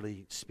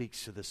tenderly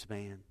speaks to this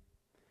man.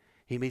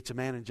 He meets a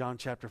man in John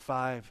chapter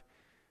 5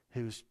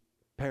 who's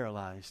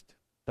paralyzed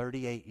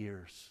 38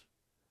 years.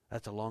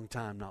 That's a long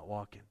time not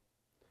walking.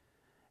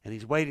 And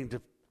he's waiting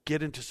to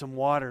get into some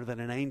water that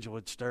an angel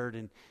had stirred,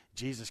 and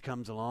Jesus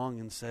comes along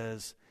and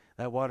says,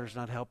 that water's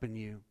not helping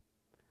you.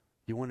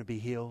 You want to be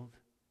healed?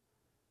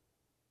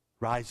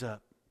 Rise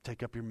up,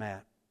 take up your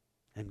mat,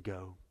 and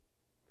go.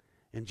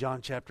 In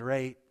John chapter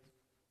 8,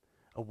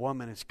 a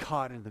woman is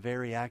caught in the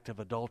very act of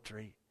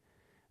adultery.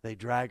 They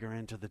drag her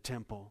into the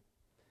temple.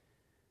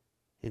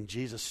 And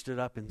Jesus stood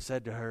up and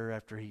said to her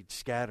after he'd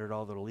scattered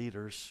all the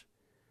leaders,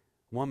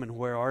 woman,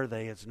 where are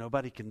they? Has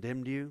nobody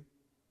condemned you?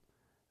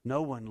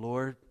 No one,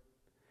 Lord.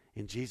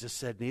 And Jesus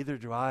said, neither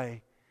do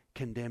I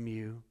condemn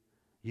you.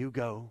 You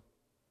go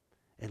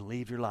and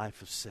leave your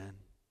life of sin.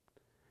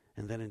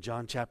 And then in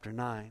John chapter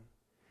 9,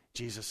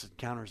 Jesus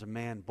encounters a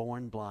man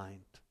born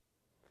blind,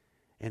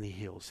 and he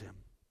heals him.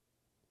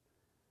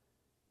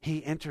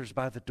 He enters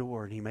by the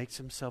door, and he makes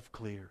himself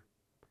clear,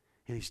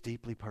 and he's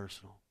deeply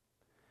personal.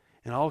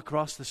 And all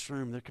across this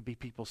room, there could be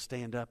people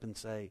stand up and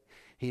say,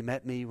 he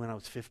met me when I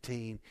was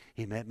 15,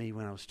 he met me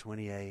when I was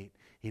 28,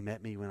 he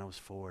met me when I was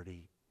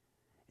 40,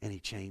 and he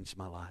changed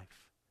my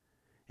life.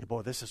 And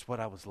boy, this is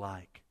what I was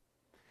like.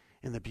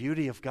 And the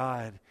beauty of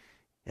God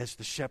as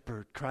the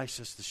shepherd, Christ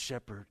as the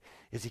shepherd,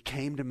 is he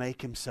came to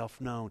make himself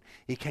known.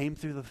 He came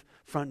through the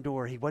front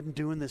door. He wasn't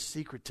doing this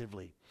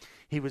secretively.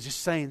 He was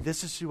just saying,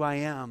 this is who I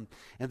am.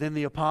 And then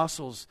the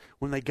apostles,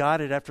 when they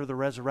got it after the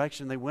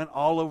resurrection, they went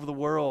all over the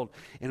world.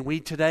 And we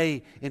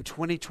today, in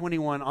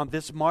 2021, on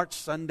this March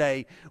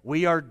Sunday,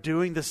 we are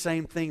doing the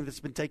same thing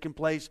that's been taking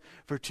place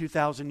for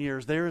 2,000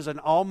 years. There is an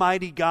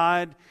almighty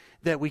God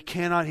that we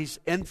cannot, he's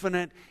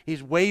infinite,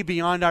 he's way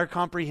beyond our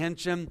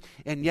comprehension,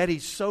 and yet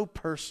he's so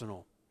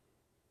personal,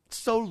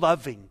 so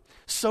loving,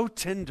 so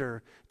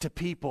tender to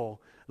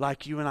people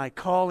like you and I,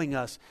 calling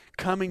us,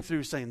 coming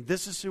through saying,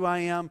 this is who I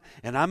am,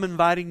 and I'm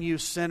inviting you,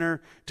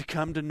 sinner, to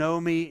come to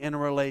know me in a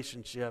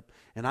relationship,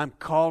 and I'm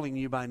calling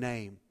you by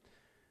name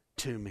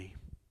to me.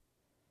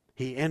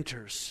 He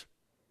enters,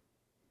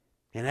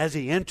 and as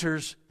he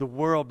enters the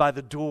world by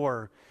the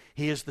door,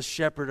 he is the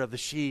shepherd of the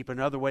sheep.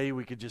 Another way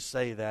we could just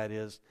say that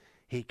is,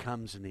 he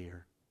comes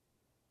near.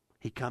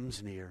 He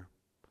comes near.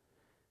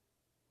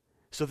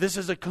 So this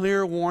is a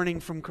clear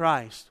warning from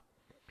Christ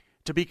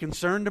to be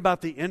concerned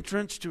about the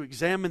entrance, to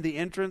examine the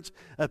entrance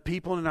of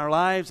people in our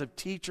lives, of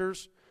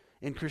teachers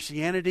in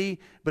Christianity,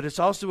 but it's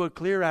also a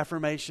clear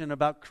affirmation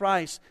about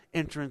Christ's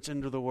entrance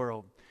into the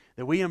world,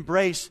 that we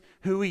embrace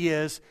who he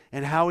is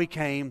and how he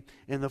came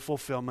in the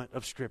fulfillment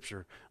of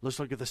Scripture. Let's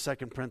look at the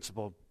second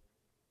principle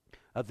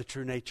of the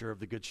true nature of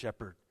the Good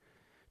Shepherd.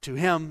 To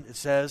him, it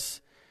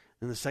says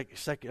in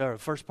the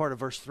first part of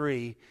verse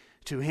 3,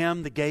 to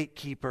him the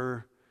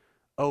gatekeeper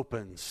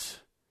opens.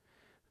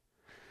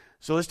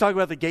 So let's talk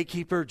about the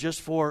gatekeeper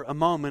just for a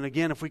moment.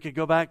 Again, if we could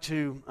go back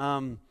to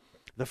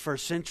the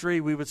first century,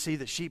 we would see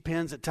that sheep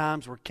pens at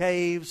times were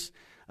caves.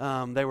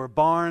 They were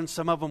barns.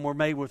 Some of them were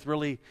made with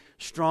really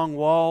strong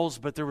walls,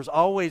 but there was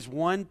always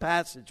one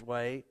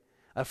passageway,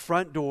 a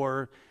front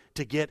door,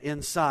 to get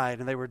inside.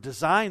 And they were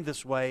designed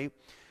this way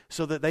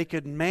so that they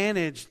could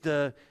manage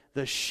the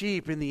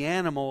sheep and the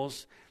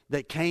animals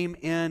that came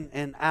in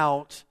and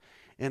out,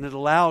 and it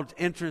allowed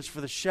entrance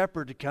for the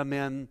shepherd to come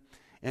in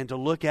and to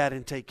look at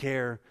and take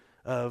care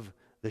of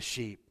the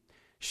sheep.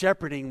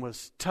 Shepherding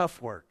was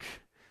tough work,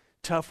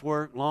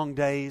 long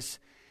days.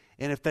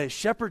 And if the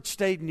shepherd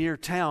stayed near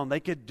town,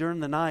 they could, during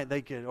the night,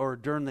 or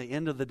during the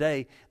end of the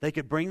day, they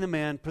could bring them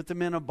in, put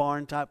them in a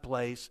barn type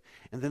place,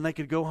 and then they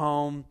could go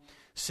home,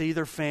 see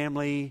their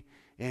family,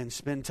 and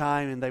spend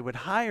time. And they would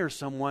hire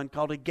someone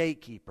called a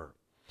gatekeeper.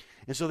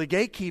 And so the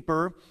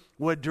gatekeeper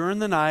would, during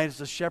the night, as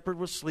the shepherd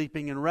was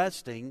sleeping and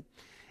resting,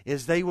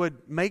 is they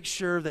would make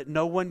sure that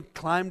no one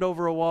climbed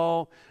over a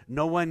wall,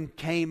 no one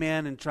came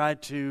in and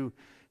tried to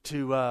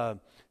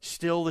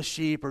steal the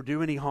sheep or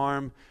do any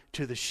harm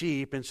to the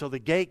sheep. And so the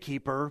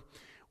gatekeeper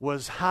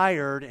was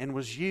hired and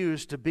was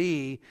used to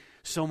be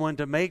someone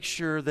to make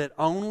sure that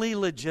only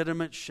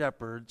legitimate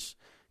shepherds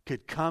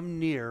could come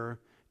near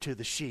to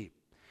the sheep.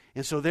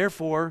 And so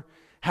therefore,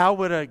 how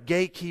would a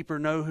gatekeeper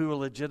know who a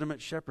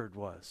legitimate shepherd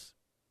was?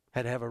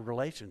 Had to have a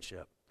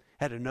relationship,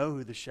 had to know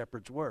who the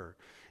shepherds were.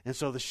 And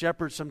so the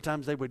shepherds,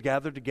 sometimes they would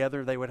gather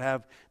together, they would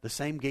have the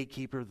same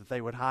gatekeeper that they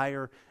would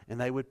hire,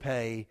 and they would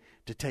pay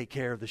to take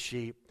care of the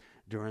sheep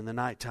during the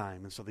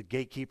nighttime. And so the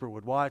gatekeeper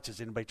would watch, is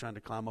anybody trying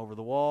to climb over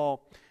the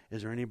wall?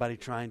 Is there anybody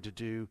trying to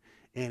do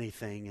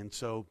anything? And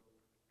so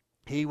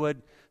He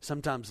would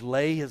sometimes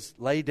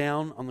lay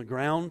down on the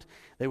ground.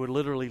 They would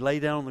literally lay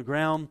down on the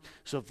ground.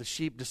 So if the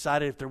sheep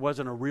decided, if there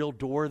wasn't a real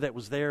door that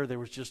was there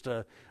was just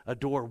a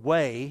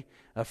doorway,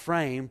 a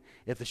frame.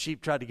 If the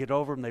sheep tried to get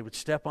over them, they would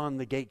step on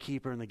the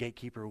gatekeeper, and the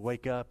gatekeeper would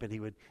wake up, and he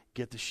would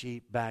get the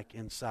sheep back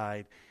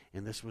inside.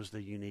 And this was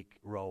the unique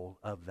role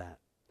of that.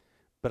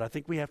 But I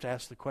think we have to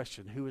ask the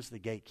question, who is the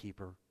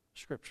gatekeeper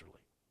scripturally?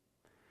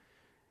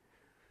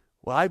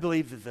 Well, I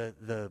believe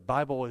that the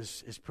Bible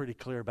is pretty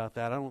clear about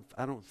that.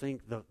 I don't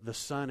think the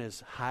Son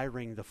is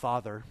hiring the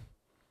Father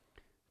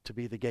to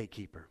be the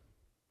gatekeeper.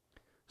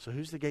 So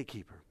who's the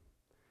gatekeeper?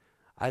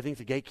 I think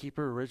the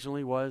gatekeeper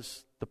originally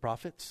was the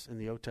prophets in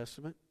the Old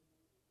Testament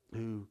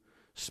who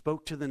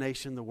spoke to the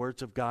nation the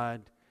words of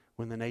God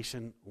when the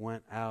nation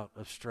went out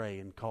astray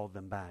and called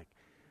them back.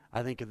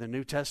 I think in the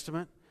New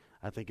Testament,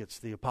 I think it's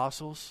the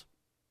apostles.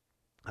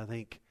 I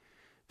think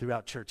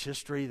throughout church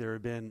history there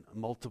have been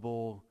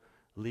multiple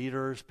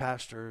leaders,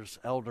 pastors,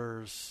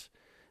 elders,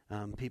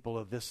 people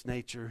of this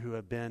nature who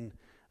have been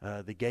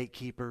the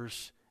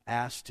gatekeepers,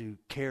 asked to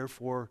care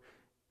for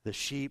the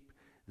sheep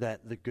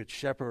that the good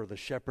shepherd or the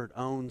shepherd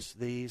owns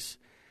these.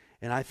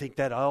 And I think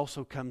that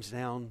also comes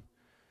down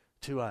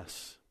to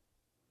us.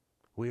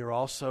 We are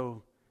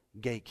also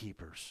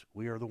gatekeepers.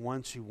 We are the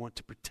ones who want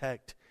to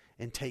protect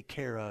and take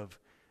care of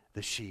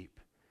the sheep.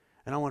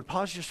 And I want to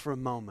pause just for a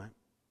moment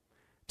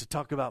to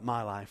talk about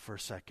my life for a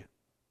second.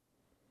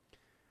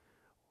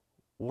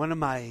 One of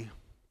my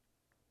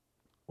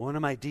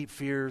deep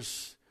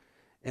fears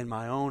in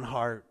my own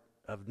heart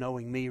of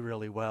knowing me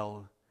really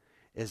well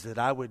is that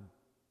I would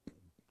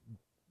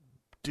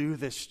do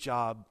this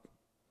job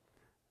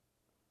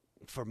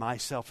for my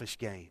selfish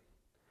gain.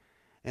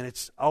 And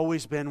it's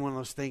always been one of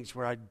those things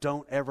where I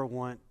don't ever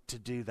want to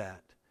do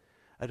that.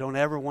 I don't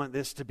ever want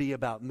this to be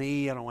about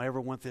me. I don't ever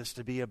want this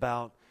to be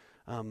about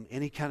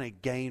any kind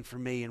of gain for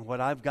me. And what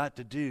I've got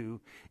to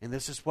do, and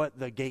this is what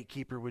the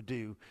gatekeeper would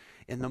do,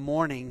 in the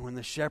morning when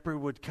the shepherd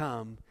would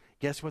come,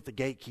 guess what the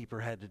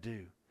gatekeeper had to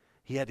do?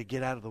 He had to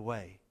get out of the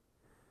way.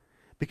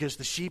 Because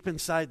the sheep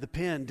inside the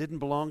pen didn't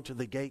belong to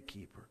the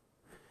gatekeeper.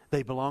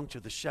 They belonged to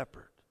the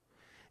shepherd.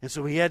 And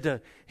so he had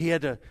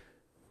to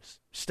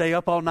stay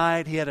up all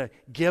night. He had to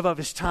give of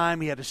his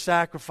time. He had to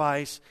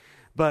sacrifice.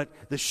 But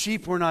the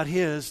sheep were not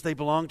his. They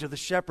belonged to the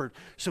shepherd.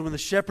 So when the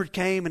shepherd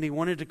came and he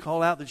wanted to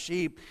call out the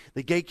sheep,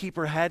 the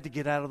gatekeeper had to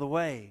get out of the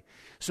way.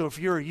 So if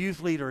you're a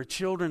youth leader, a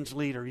children's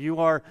leader, you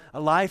are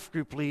a life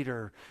group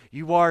leader,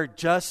 you are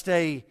just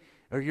or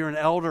you're an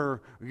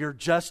elder, or you're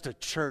just a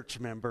church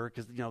member,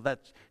 because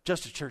that's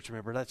just a church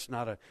member. That's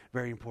not a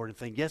very important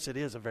thing. Yes, it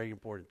is a very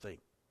important thing.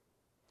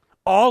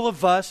 All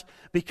of us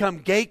become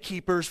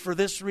gatekeepers for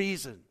this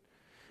reason.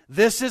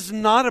 This is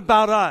not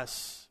about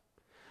us.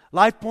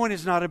 Life Point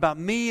is not about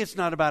me. It's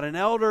not about an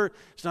elder.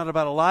 It's not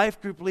about a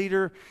life group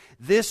leader.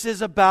 This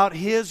is about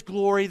His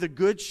glory, the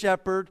Good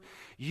Shepherd.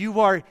 You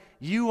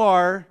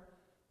are,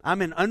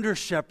 I'm an under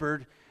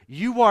shepherd.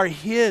 You are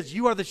His.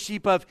 You are the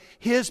sheep of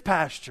His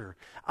pasture.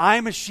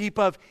 I'm a sheep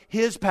of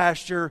His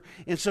pasture.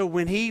 And so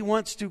when He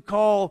wants to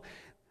call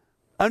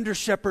under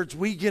shepherds,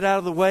 we get out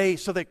of the way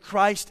so that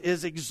Christ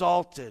is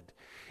exalted.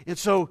 And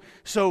so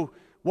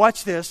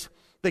watch this.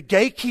 The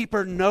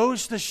gatekeeper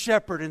knows the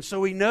shepherd, and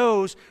so he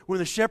knows when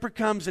the shepherd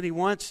comes and he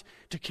wants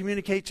to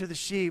communicate to the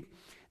sheep,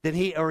 then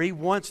he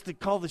wants to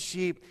call the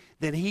sheep,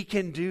 then he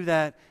can do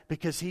that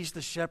because he's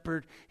the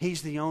shepherd,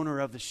 he's the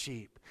owner of the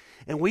sheep.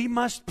 And we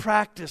must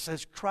practice,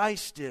 as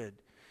Christ did,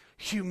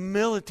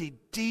 humility,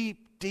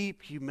 deep,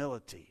 deep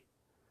humility.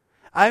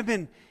 I've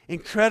been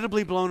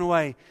incredibly blown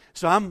away.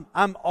 So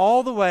I'm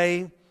all the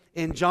way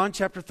in John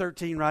chapter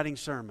 13 writing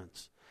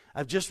sermons.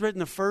 I've just written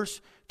the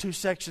first 2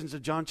 sections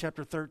of John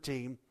chapter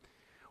 13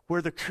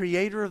 where the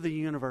creator of the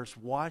universe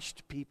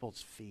washed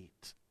people's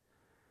feet.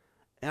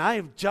 And I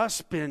have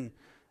just been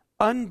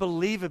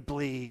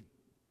unbelievably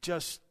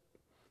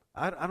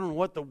I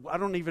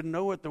don't even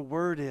know what the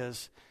word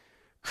is,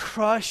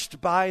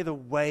 crushed by the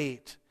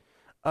weight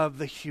of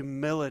the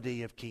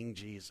humility of King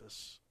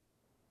Jesus.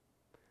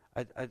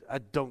 I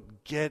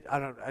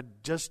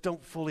just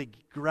don't fully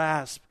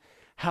grasp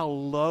how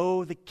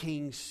low the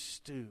King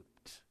stooped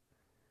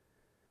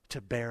to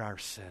bear our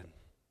sin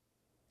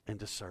and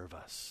to serve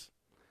us.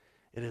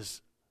 It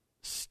is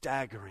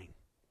staggering.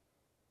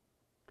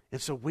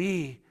 And so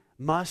we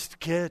must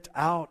get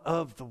out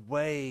of the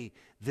way.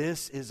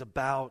 This is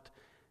about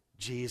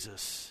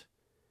Jesus.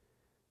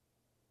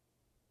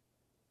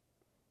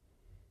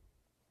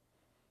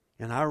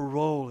 And our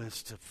role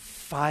is to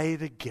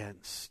fight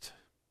against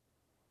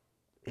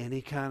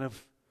any kind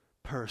of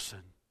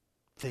person,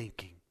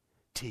 thinking,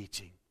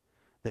 teaching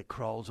that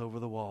crawls over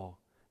the wall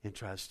and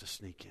tries to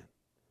sneak in.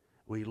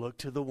 We look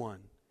to the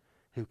one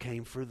who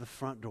came through the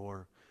front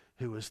door,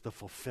 who is the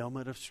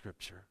fulfillment of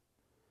Scripture,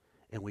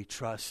 and we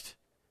trust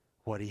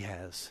what He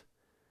has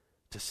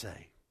to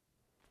say.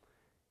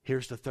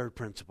 Here's the third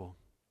principle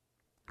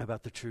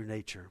about the true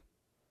nature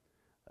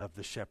of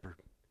the shepherd.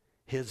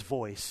 His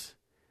voice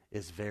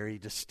is very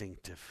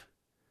distinctive.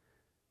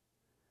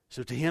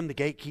 So to him the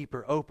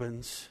gatekeeper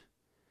opens,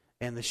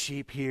 and the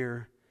sheep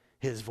hear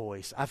his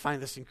voice. I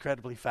find this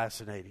incredibly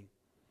fascinating.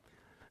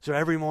 So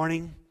every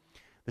morning,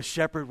 the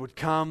shepherd would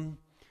come,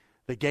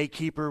 the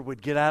gatekeeper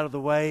would get out of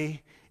the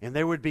way, and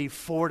there would be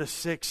 4 to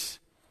 6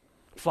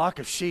 flock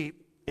of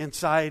sheep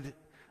inside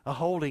a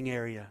holding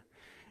area.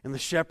 And the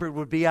shepherd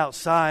would be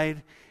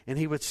outside, and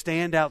he would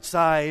stand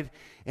outside,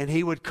 and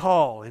he would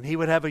call, and he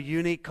would have a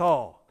unique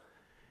call.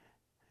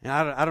 And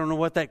I don't know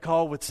what that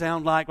call would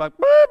sound like bah, bah,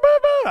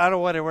 bah. I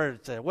don't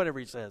know whatever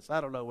he says.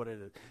 I don't know what it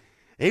is.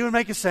 He would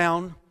make a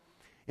sound,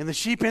 and the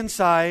sheep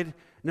inside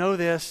know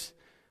this.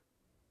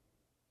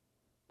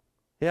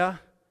 Yeah,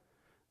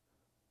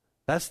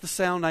 that's the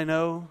sound I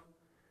know.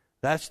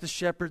 That's the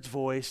shepherd's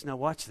voice. Now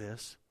watch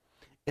this.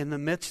 In the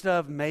midst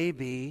of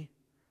maybe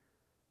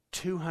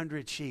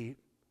 200 sheep,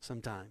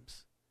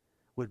 sometimes,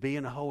 would be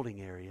in a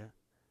holding area.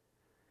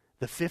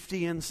 The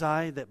 50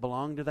 inside that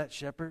belonged to that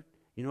shepherd,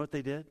 you know what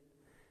they did?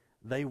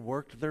 They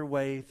worked their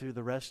way through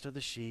the rest of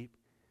the sheep.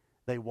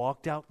 They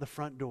walked out the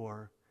front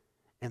door,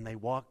 and they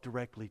walked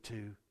directly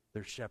to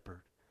their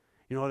shepherd.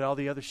 You know what all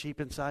the other sheep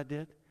inside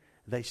did?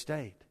 They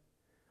stayed.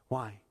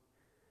 Why?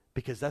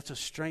 Because that's a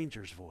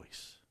stranger's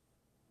voice.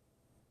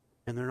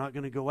 And they're not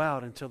going to go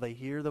out until they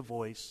hear the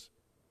voice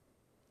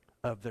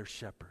of their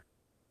shepherd.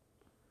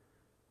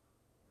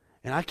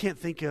 And I can't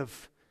think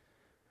of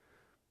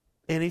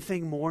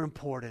anything more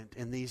important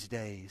in these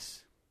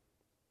days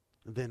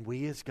than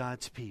we as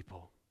God's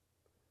people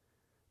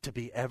to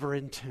be ever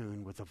in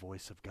tune with the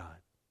voice of God.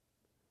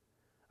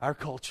 Our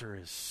culture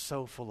is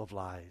so full of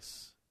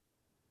lies.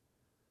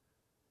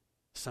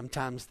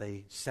 Sometimes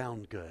they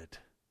sound good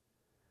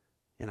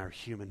in our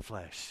human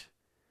flesh,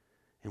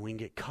 and we can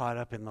get caught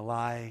up in the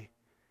lie.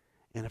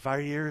 And if our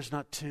ear is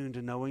not tuned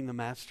to knowing the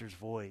Master's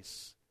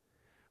voice,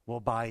 we'll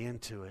buy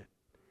into it,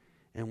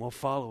 and we'll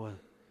follow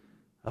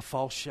a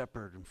false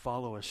shepherd and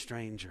follow a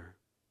stranger.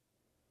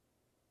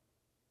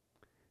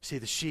 See,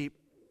 the sheep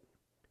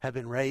have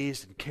been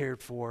raised and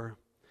cared for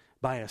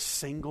by a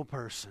single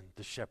person,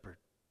 the shepherd.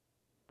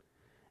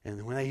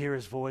 And when they hear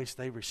his voice,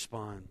 they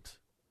respond.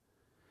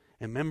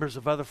 And members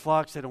of other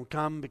flocks, they don't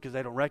come because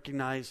they don't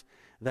recognize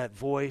that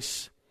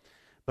voice.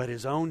 But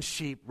his own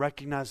sheep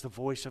recognize the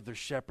voice of their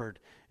shepherd,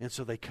 and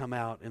so they come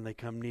out and they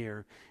come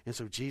near. And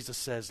so Jesus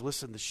says,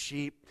 listen, the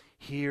sheep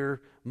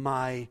hear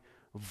my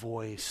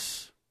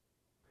voice.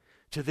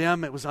 To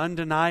them it was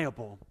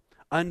undeniable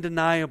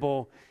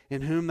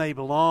in whom they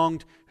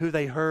belonged, who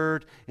they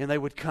heard, and they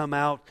would come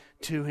out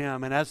to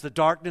him. And as the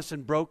darkness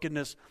and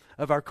brokenness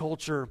of our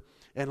culture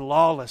and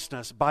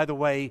lawlessness, by the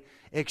way,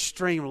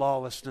 extreme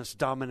lawlessness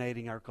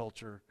dominating our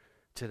culture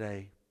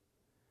today,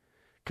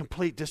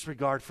 complete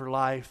disregard for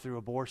life through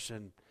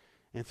abortion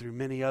and through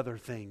many other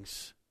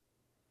things.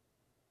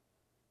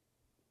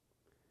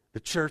 The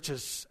church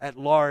at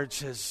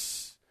large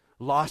has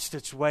lost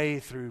its way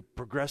through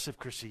progressive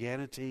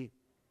Christianity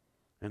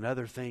and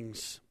other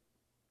things.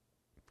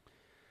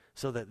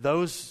 So that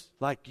those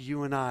like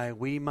you and I,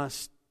 we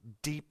must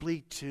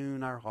deeply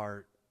tune our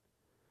heart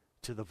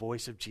to the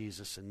voice of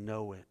Jesus and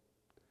know it,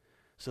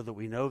 so that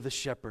we know the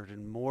shepherd,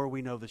 and the more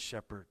we know the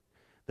shepherd,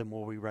 the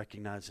more we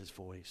recognize his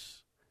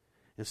voice.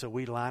 And so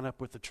we line up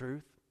with the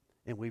truth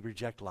and we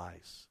reject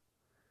lies.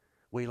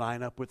 We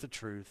line up with the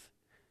truth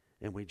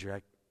and we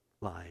reject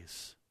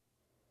lies.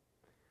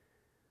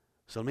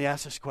 So let me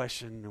ask this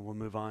question and we'll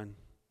move on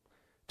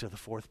to the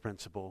fourth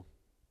principle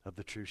of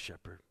the true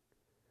shepherd.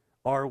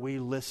 Are we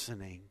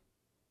listening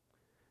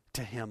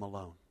to him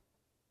alone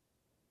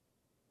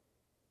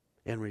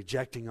and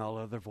rejecting all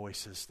other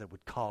voices that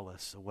would call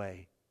us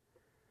away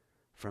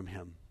from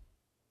him?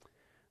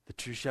 The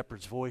true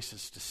shepherd's voice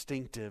is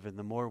distinctive, and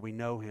the more we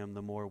know him,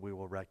 the more we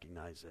will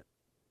recognize it.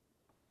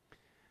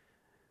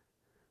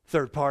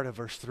 Third part of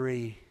verse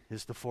 3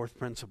 is the fourth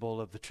principle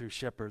of the true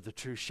shepherd. The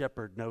true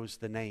shepherd knows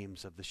the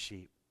names of the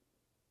sheep.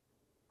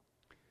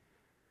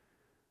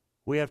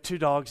 We have 2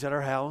 dogs at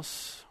our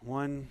house.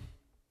 One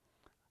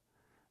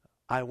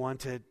I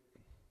wanted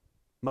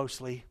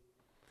mostly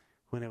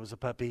when it was a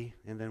puppy,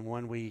 and then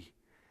one we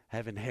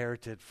have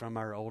inherited from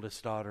our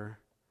oldest daughter.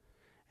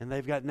 And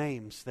they've got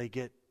names.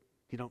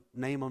 You don't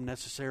name them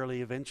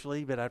necessarily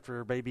eventually, but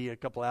after maybe a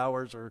couple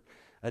hours or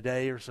a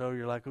day or so,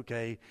 you're like,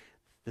 okay,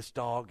 this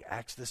dog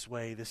acts this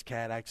way, this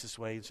cat acts this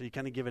way. And so you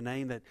kind of give a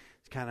name that's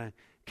kind of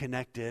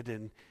connected.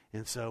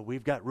 And so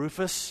we've got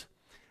Rufus.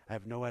 I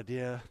have no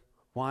idea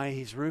why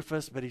he's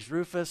Rufus, but he's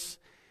Rufus.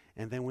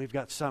 And then we've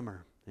got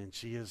Summer, and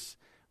she is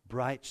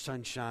bright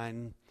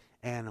sunshine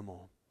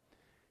animal.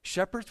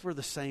 Shepherds were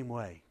the same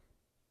way.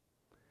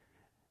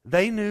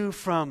 They knew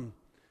from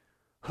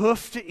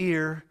hoof to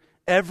ear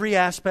every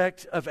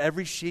aspect of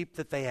every sheep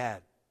that they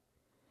had.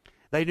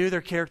 They knew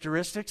their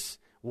characteristics,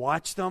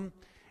 watched them,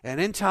 and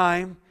in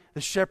time,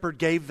 the shepherd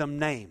gave them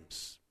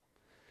names.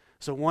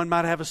 So one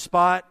might have a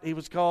spot, he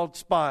was called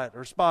Spot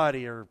or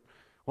Spotty or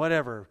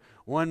whatever.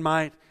 One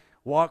might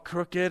walk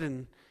crooked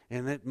and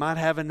it might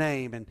have a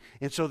name.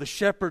 And so the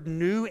shepherd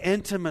knew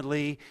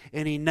intimately,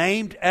 and he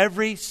named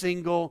every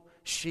single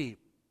sheep.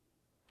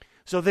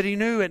 So that he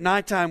knew at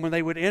nighttime when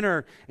they would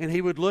enter and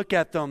he would look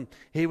at them,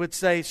 he would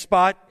say,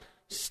 Spot,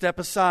 step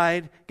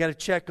aside, got to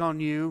check on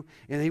you,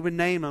 and he would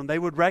name them. They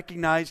would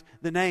recognize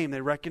the name.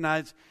 They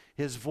recognized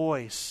his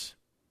voice.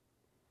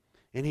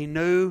 And he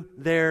knew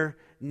their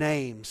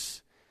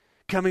names.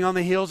 Coming on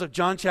the heels of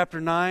John chapter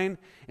 9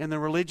 and the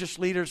religious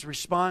leaders'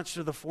 response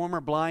to the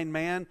former blind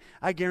man,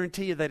 I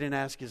guarantee you they didn't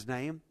ask his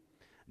name.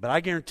 But I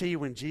guarantee you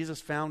when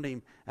Jesus found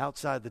him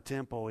outside the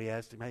temple, he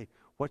asked him, "Hey,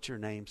 what's your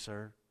name,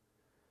 sir?"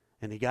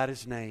 And he got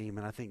his name,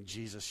 and I think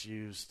Jesus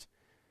used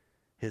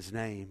his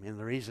name. And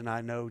the reason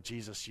I know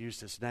Jesus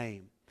used his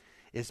name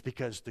is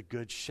because the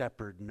Good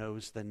Shepherd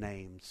knows the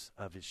names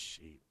of his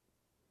sheep.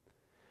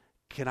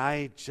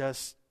 I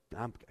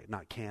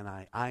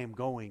am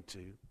going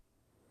to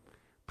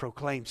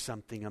proclaim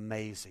something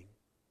amazing.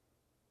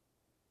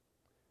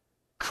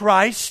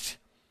 Christ,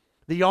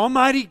 the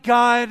Almighty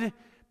God,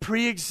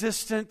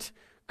 pre-existent,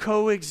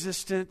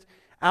 coexistent,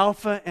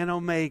 Alpha and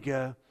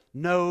Omega,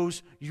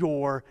 knows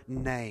your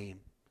name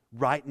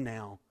right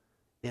now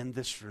in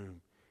this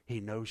room.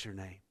 He knows your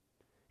name.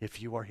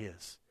 If you are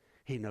his,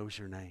 he knows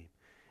your name.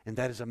 And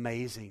that is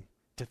amazing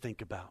to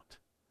think about.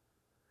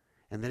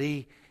 And that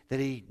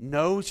he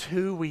knows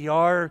who we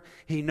are.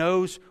 He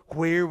knows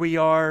where we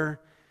are.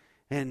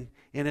 And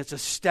it's a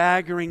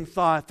staggering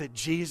thought that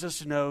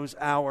Jesus knows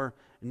our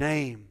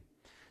name.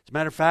 As a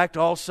matter of fact,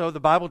 also the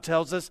Bible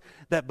tells us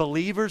that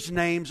believers'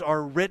 names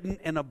are written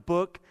in a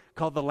book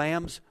called the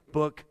Lamb's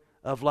Book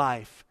of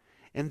Life.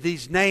 And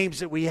these names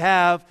that we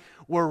have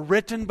were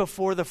written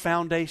before the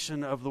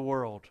foundation of the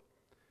world.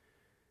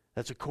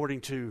 That's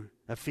according to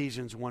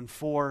Ephesians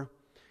 1:4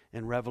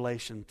 and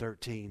Revelation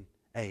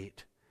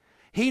 13:8.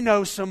 He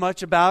knows so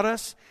much about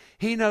us.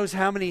 He knows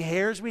how many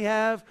hairs we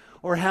have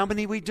or how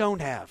many we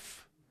don't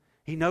have.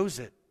 He knows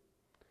it.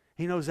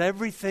 He knows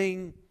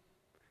everything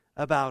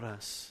about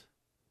us.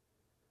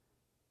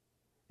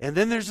 And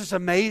then there's this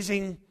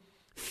amazing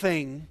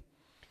thing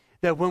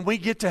that when we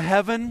get to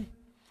heaven,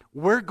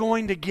 we're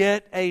going to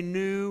get a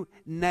new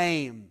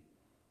name.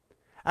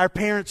 Our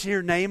parents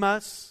here name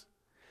us,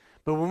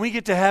 but when we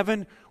get to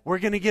heaven, we're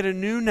going to get a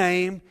new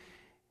name,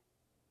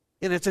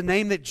 and it's a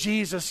name that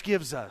Jesus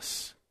gives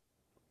us.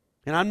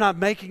 And I'm not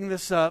making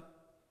this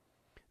up.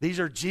 These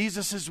are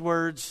Jesus'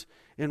 words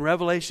in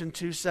Revelation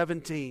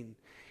 2:17.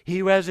 He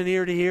who has an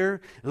ear to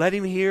hear, let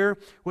him hear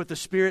what the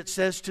Spirit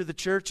says to the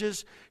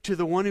churches. To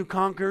the one who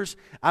conquers,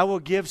 I will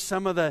give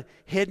some of the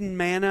hidden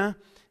manna,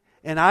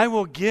 and I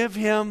will give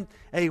him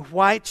a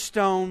white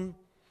stone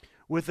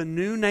with a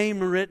new name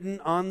written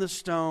on the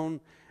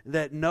stone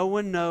that no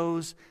one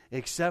knows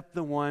except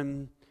the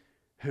one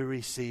who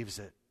receives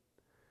it.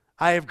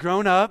 I have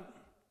grown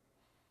up,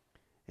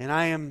 and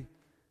I am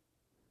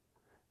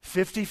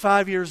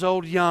 55 years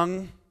old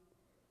young,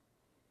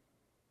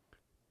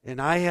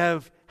 and I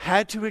have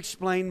had to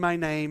explain my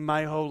name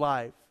my whole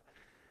life.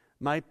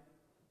 I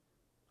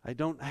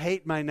don't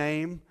hate my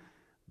name,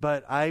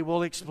 but I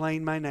will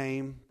explain my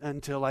name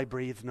until I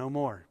breathe no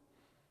more.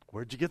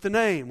 Where'd you get the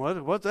name?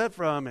 What's that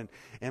from? And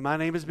my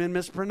name has been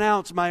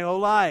mispronounced my whole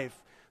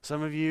life.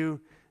 Some of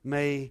you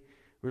may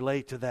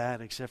relate to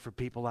that, except for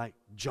people like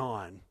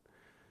John.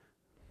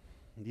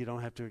 You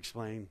don't have to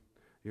explain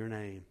your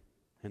name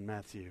in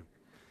Matthew.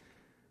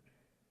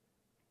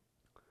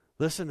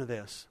 Listen to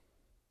this.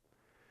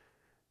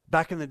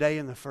 Back in the day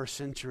in the first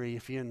century,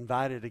 if you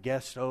invited a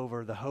guest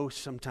over, the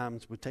host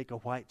sometimes would take a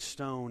white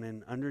stone,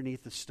 and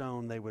underneath the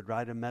stone they would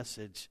write a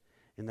message,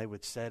 and they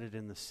would set it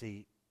in the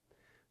seat.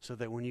 So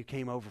that when you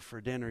came over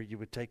for dinner, you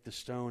would take the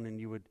stone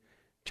and you would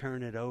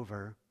turn it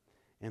over,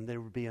 and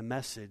there would be a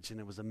message, and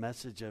it was a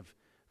message of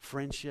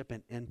friendship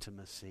and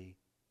intimacy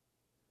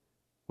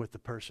with the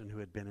person who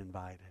had been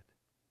invited.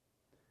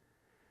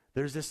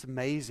 There's this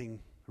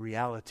amazing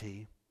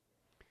reality,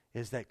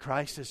 is that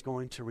Christ is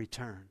going to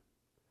return,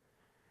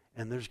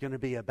 and there's going to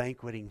be a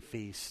banqueting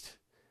feast.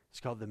 It's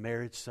called the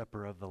marriage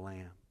supper of the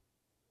Lamb.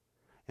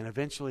 And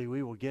eventually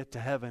we will get to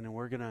heaven, and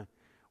we're going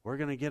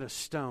to get a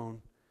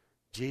stone,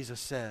 Jesus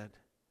said,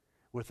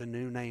 with a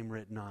new name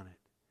written on it.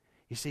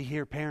 You see,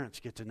 here parents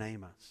get to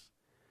name us.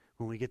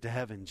 When we get to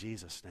heaven,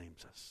 Jesus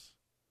names us.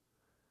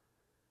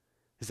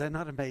 Is that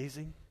not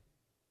amazing?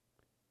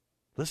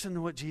 Listen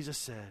to what Jesus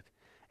said.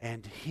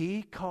 And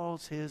he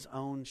calls his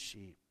own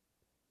sheep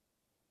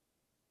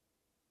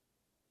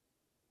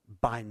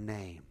by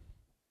name.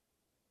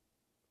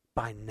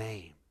 By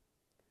name.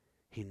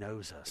 He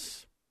knows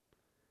us.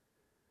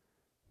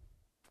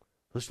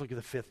 Let's look at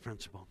the fifth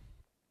principle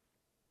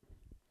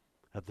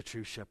of the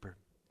true shepherd.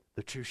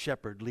 The true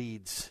shepherd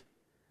leads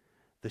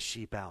the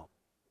sheep out.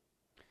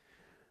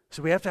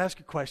 So we have to ask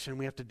a question.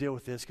 We have to deal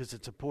with this because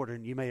it's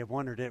important. You may have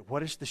wondered it. What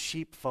does the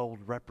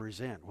sheepfold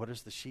represent? What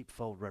does the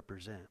sheepfold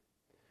represent?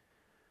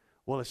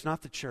 Well, it's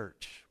not the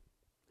church.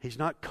 He's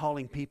not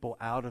calling people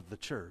out of the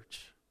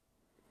church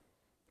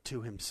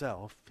to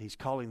himself. He's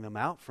calling them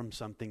out from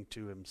something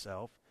to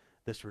himself,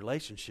 this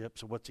relationship.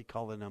 So what's he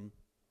calling them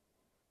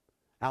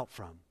out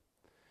from?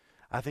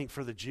 I think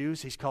for the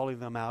Jews, he's calling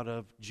them out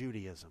of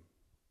Judaism.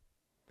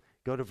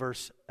 Go to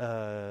verse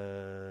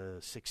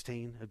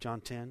 16 of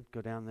John 10.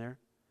 Go down there.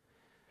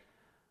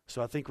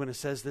 So I think when it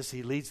says this,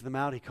 he leads them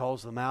out, he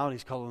calls them out,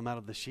 he's calling them out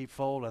of the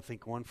sheepfold. I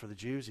think one for the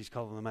Jews, he's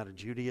calling them out of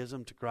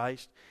Judaism to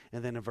Christ.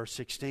 And then in verse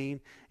 16,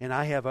 and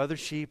I have other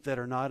sheep that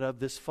are not of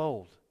this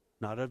fold,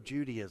 not of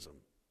Judaism.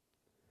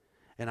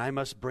 And I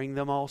must bring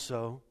them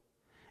also,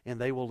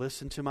 and they will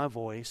listen to my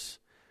voice,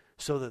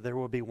 so that there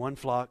will be one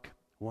flock,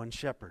 one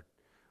shepherd.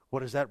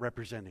 What is that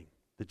representing?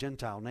 The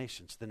Gentile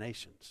nations, the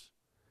nations.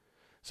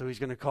 So he's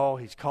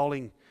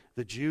calling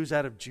the Jews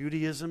out of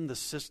Judaism, the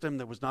system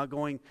that was not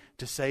going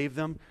to save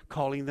them,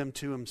 calling them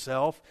to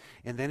himself.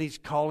 And then he's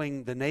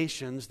calling the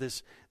nations,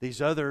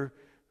 these other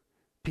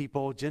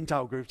people,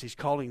 Gentile groups, he's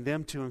calling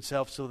them to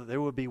himself so that there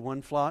would be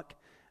one flock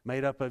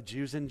made up of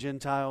Jews and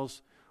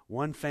Gentiles,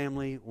 one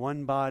family,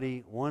 one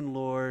body, one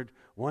Lord,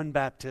 one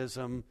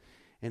baptism,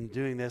 in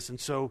doing this. And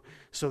so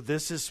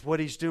this is what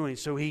he's doing.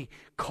 So he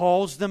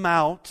calls them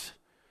out.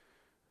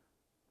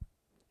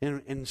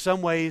 In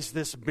some ways,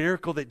 this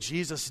miracle that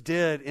Jesus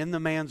did in the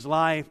man's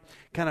life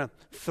kind of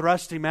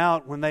thrust him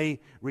out when they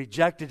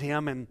rejected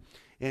him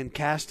and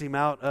cast him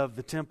out of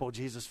the temple.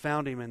 Jesus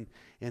found him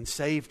and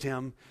saved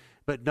him.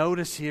 But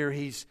notice here,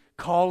 he's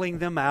calling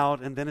them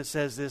out, and then it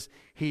says this,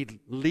 he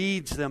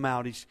leads them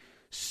out. He's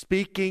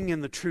speaking,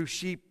 and the true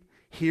sheep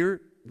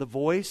hear the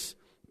voice.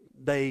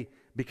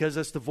 Because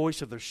that's the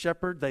voice of their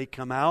shepherd, they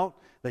come out,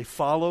 they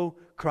follow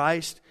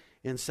Christ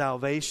in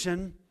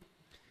salvation.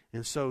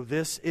 And so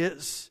this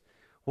is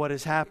what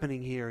is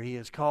happening here. He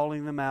is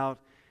calling them out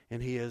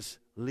and he is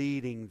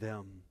leading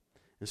them.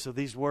 And so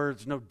these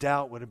words, no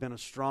doubt, would have been a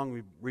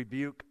strong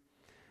rebuke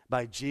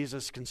by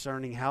Jesus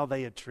concerning how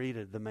they had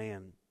treated the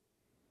man.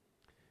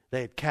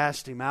 They had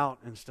cast him out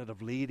instead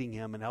of leading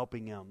him and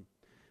helping him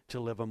to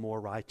live a more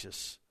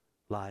righteous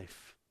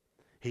life.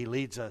 He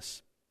leads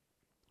us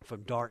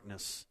from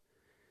darkness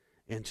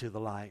into the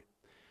light.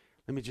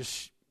 Let me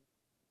just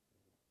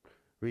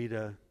read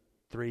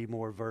 3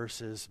 more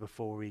verses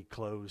before we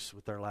close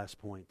with our last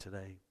point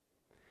today.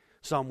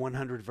 Psalm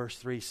 100 verse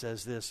 3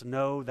 says this,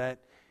 know that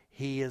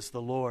He is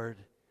the Lord,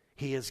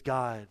 He is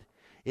God.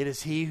 It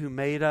is He who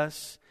made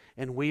us,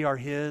 and we are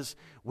His.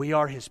 We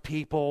are His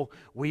people.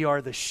 We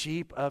are the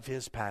sheep of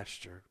His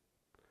pasture.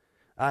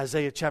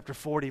 Isaiah chapter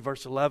 40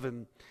 verse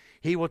 11,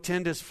 He will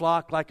tend His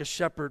flock like a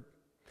shepherd,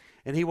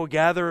 and He will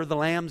gather the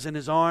lambs in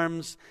His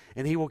arms,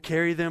 and He will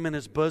carry them in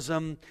His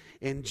bosom,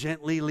 and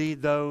gently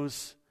lead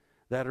those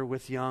that are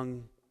with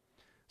young.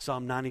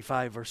 Psalm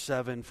 95 verse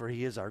 7, for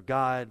He is our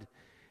God,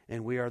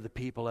 and we are the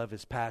people of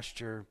His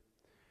pasture,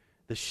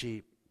 the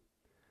sheep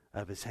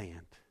of His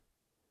hand.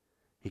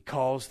 He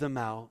calls them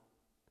out,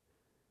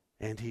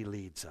 and He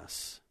leads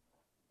us.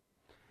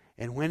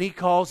 And when He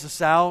calls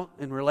us out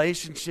in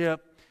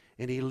relationship,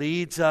 and He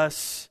leads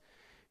us,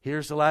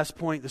 here's the last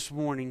point this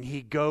morning,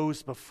 He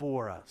goes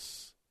before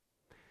us.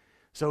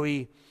 So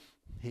He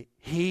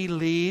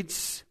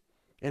leads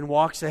and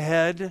walks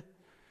ahead,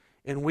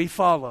 and we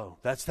follow.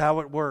 That's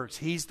how it works.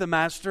 He's the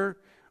master,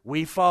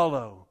 we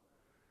follow.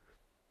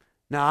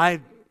 Now,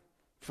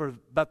 for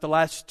about the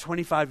last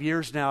 25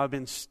 years now, I've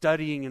been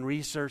studying and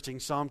researching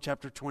Psalm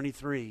chapter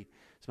 23.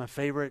 It's my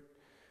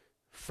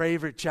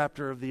favorite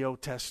chapter of the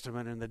Old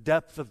Testament, and the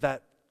depth of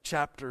that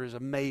chapter is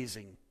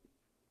amazing.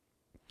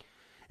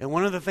 And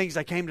one of the things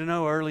I came to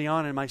know early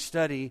on in my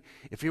study,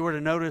 if you were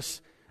to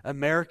notice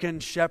American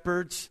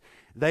shepherds,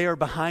 they are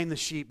behind the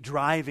sheep,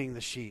 driving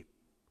the sheep.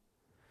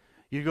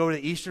 You go to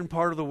the eastern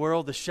part of the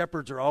world, the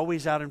shepherds are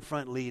always out in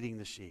front leading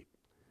the sheep.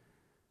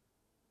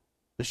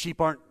 The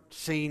sheep aren't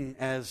seen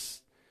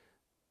as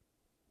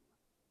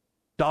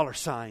dollar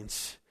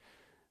signs.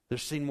 They're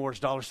seen more as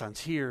dollar signs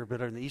here, but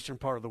in the eastern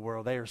part of the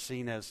world, they are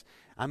seen as,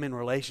 I'm in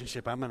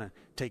relationship, I'm going to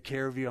take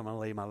care of you, I'm going to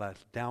lay my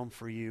life down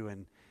for you,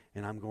 and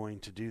I'm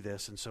going to do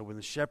this. And so when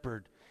the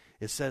shepherd,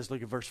 it says,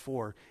 look at verse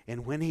 4,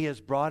 and when he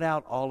has brought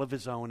out all of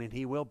his own, and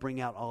he will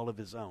bring out all of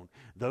his own,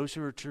 those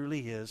who are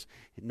truly his,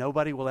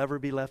 nobody will ever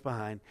be left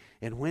behind.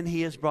 And when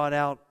he has brought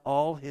out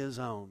all his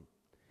own,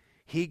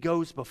 he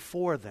goes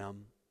before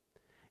them,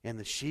 and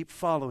the sheep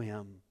follow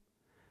him,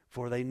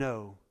 for they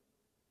know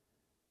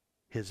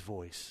his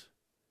voice.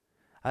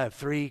 I have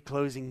 3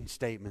 closing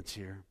statements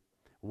here.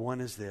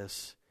 One is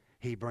this,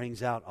 he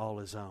brings out all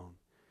his own.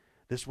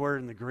 This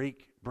word in the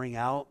Greek, bring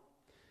out,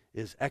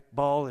 is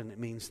ekbal, and it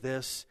means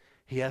this.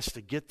 He has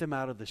to get them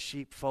out of the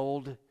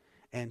sheepfold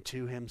and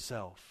to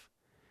himself.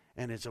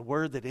 And it's a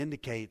word that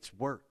indicates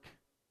work.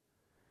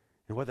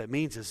 And what that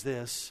means is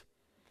this.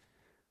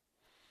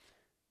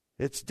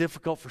 It's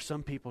difficult for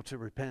some people to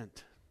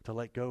repent, to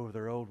let go of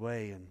their old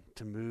way and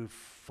to move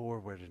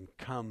forward and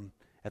come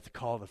at the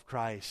call of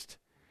Christ.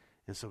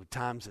 And so at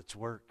times it's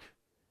work,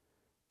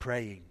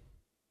 praying,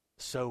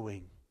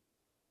 sowing,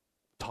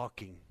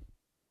 talking,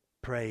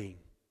 praying,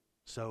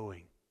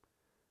 sowing,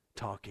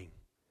 talking.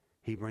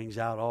 He brings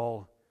out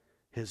all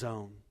his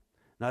own.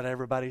 Not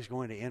everybody's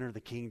going to enter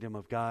the kingdom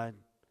of God,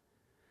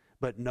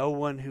 but no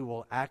one who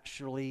will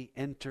actually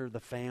enter the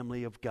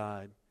family of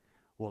God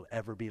will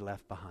ever be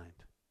left behind.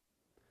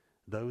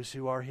 Those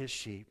who are his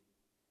sheep,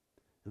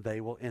 they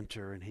will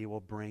enter, and he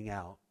will bring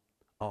out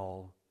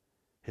all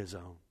his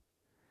own.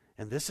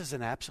 And this is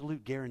an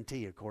absolute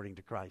guarantee according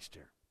to Christ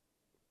here.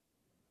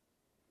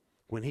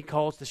 When he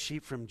calls the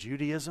sheep from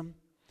Judaism,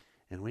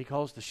 and when he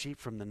calls the sheep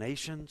from the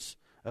nations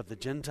of the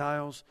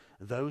Gentiles,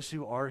 those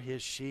who are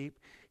his sheep,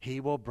 he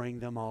will bring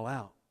them all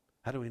out.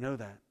 How do we know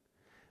that?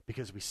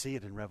 Because we see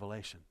it in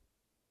Revelation.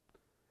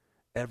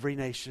 Every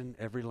nation,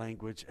 every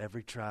language,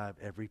 every tribe,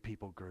 every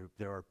people group,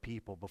 there are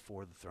people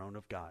before the throne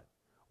of God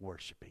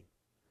worshiping.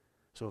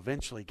 So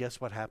eventually,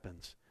 guess what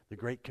happens? The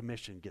Great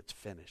Commission gets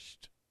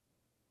finished.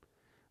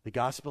 The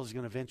gospel is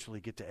going to eventually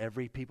get to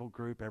every people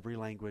group, every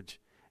language,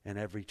 and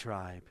every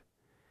tribe.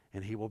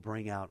 And he will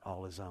bring out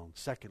all his own.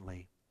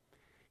 Secondly,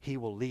 he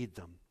will lead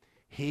them.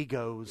 He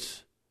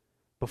goes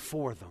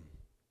before them.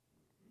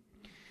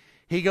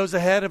 He goes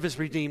ahead of his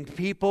redeemed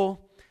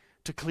people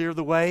to clear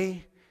the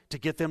way, to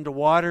get them to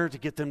water, to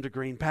get them to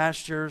green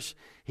pastures.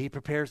 He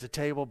prepares the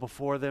table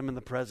before them in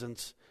the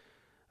presence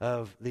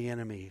of the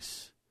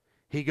enemies.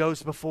 He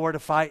goes before to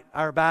fight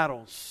our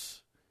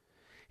battles.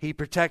 He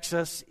protects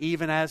us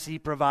even as he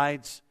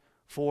provides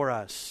for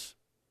us.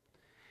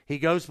 He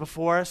goes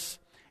before us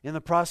in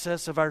the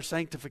process of our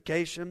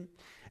sanctification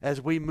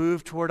as we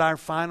move toward our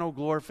final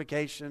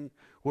glorification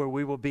where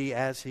we will be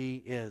as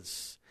he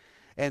is.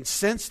 And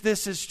since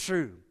this is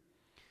true,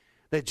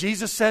 that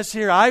Jesus says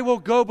here, I will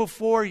go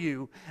before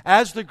you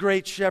as the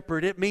great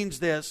shepherd, it means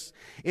this: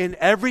 in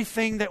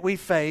everything that we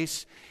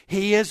face,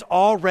 he is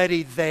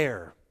already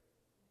there.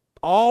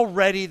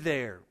 Already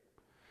there.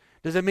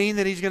 Does it mean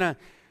that he's going to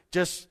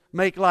just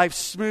make life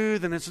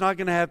smooth and it's not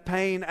going to have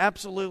pain?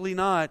 Absolutely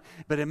not.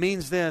 But it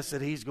means this,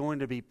 that he's going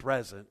to be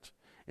present.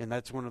 And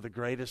that's one of the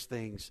greatest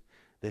things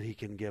that he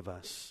can give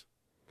us.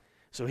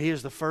 So he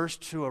is the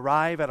first to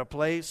arrive at a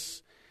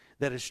place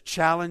that is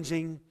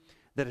challenging,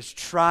 that is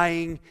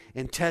trying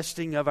and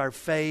testing of our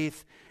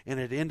faith. And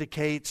it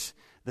indicates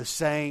the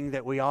saying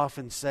that we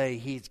often say,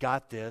 he's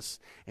got this.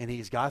 And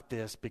he's got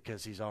this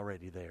because he's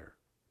already there.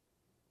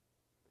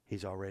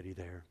 He's already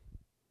there.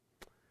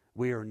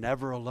 We are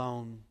never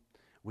alone.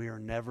 We are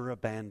never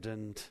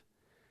abandoned.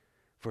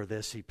 For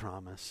this he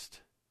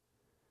promised.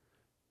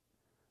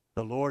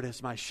 The Lord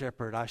is my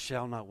shepherd, I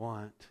shall not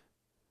want.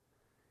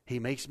 He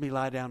makes me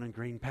lie down in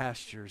green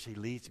pastures. He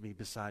leads me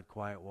beside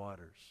quiet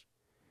waters.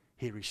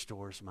 He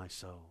restores my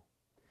soul.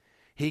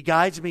 He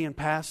guides me in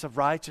paths of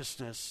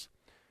righteousness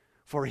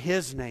for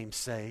his name's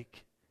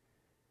sake.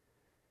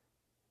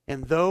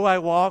 And though I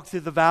walk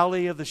through the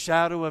valley of the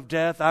shadow of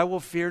death, I will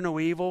fear no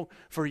evil,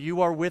 for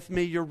you are with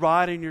me. Your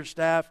rod and your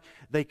staff,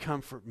 they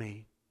comfort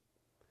me.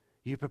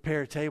 You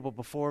prepare a table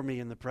before me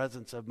in the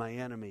presence of my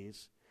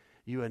enemies.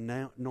 You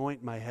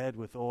anoint my head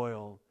with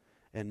oil,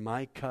 and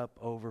my cup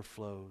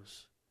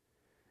overflows.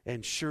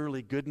 And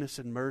surely goodness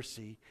and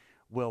mercy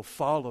will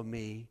follow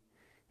me.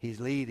 He's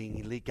leading.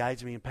 He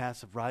guides me in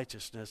paths of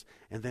righteousness.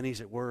 And then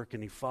he's at work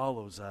and he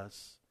follows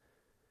us.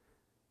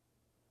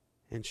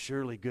 And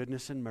surely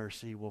goodness and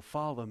mercy will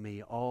follow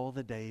me all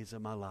the days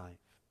of my life.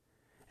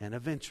 And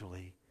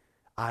eventually,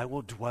 I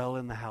will dwell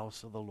in the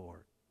house of the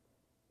Lord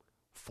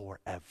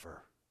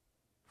forever.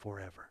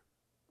 Forever.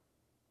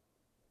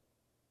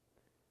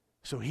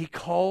 So he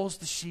calls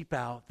the sheep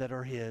out that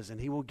are his,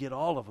 and he will get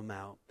all of them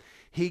out.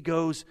 He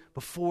goes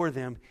before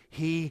them.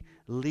 He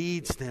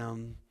leads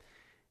them.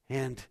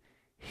 And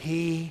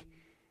he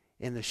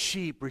and the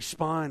sheep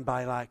respond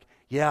by like,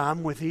 yeah,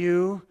 I'm with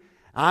you.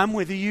 I'm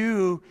with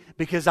you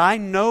because I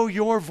know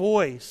your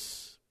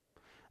voice.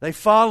 They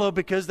follow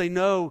because they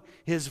know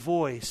his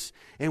voice.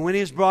 And when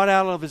he is brought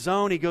out of his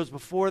own, he goes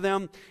before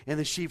them, and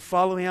the sheep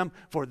follow him,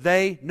 for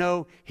they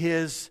know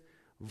his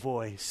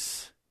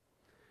voice.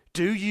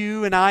 Do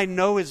you and I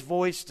know his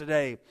voice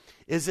today?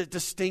 Is it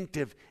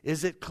distinctive?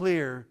 Is it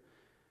clear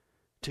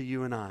to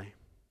you and I?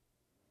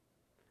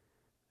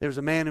 There was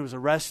a man who was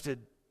arrested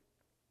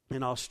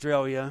in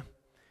Australia,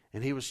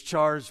 and he was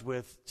charged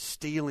with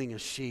stealing a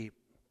sheep.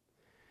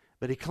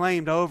 But he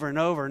claimed over and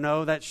over,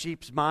 no, that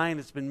sheep's mine.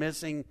 It's been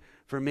missing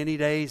for many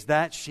days.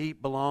 That sheep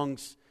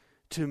belongs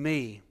to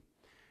me.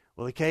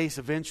 Well, the case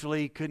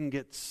eventually couldn't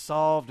get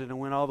solved, and it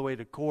went all the way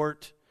to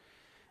court.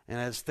 And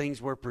as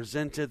things were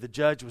presented, the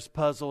judge was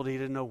puzzled. He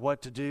didn't know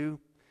what to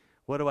do.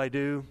 What do I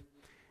do?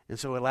 And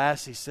so at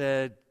last he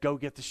said, go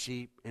get the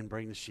sheep and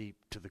bring the sheep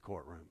to the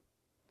courtroom.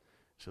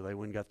 So they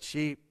went and got the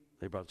sheep.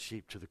 They brought the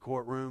sheep to the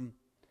courtroom.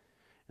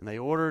 And they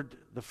ordered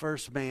the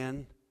first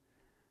man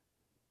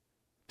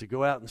to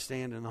go out and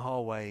stand in the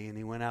hallway. And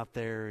he went out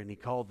there and he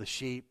called the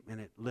sheep,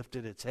 and it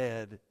lifted its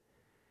head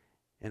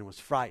and was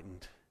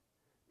frightened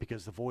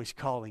because the voice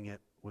calling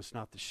it was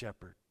not the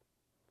shepherd.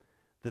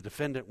 The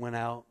defendant went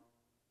out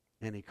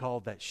and he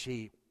called that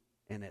sheep,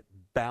 and it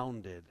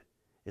bounded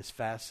as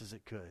fast as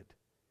it could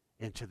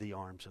into the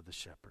arms of the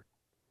shepherd.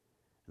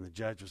 And the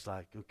judge was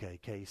like, okay,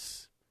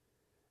 case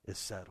is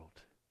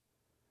settled.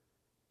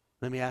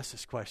 Let me ask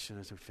this question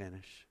as we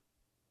finish.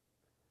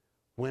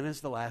 When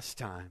is the last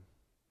time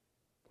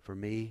for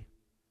me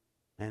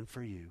and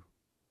for you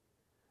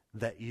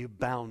that you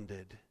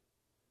bounded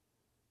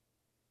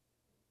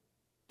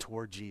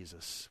toward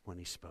Jesus when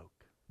he spoke?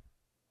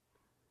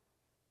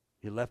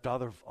 You left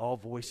all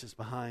voices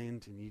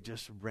behind and you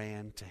just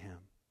ran to Him.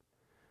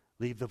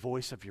 Leave the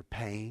voice of your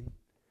pain.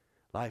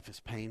 Life is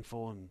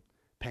painful and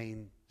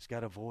pain's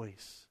got a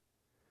voice.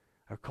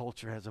 Our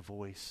culture has a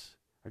voice.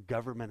 Our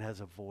government has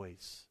a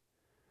voice.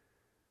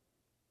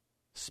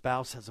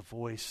 Spouse has a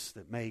voice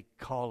that may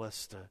call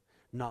us to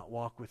not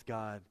walk with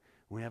God.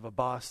 We have a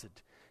boss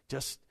that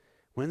just,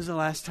 when's the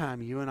last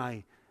time you and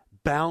I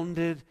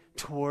bounded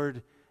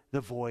toward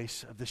the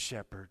voice of the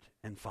shepherd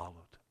and followed?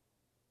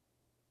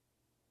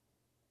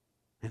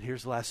 And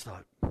here's the last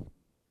thought.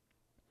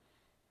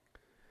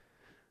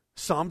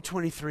 Psalm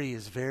 23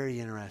 is very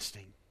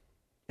interesting.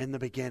 In the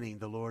beginning,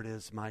 the Lord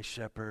is my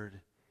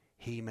shepherd.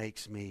 He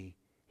makes me.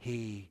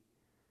 He.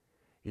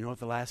 You know what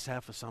the last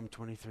half of Psalm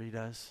 23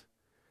 does?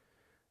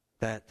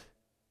 That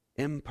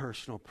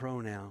impersonal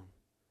pronoun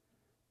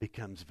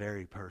becomes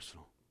very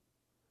personal.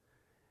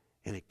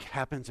 And it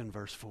happens in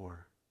verse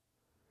 4.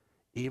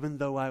 Even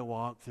though I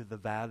walk through the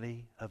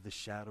valley of the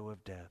shadow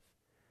of death,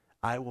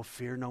 I will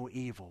fear no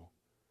evil,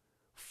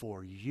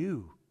 for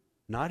you,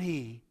 not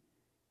he,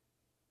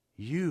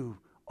 you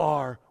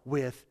are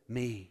with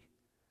me.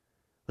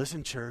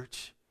 Listen,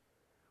 church,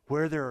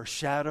 where there are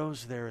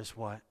shadows, there is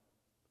what?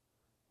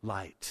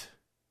 Light.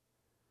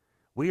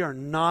 We are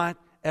not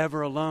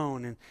ever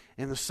alone.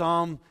 And the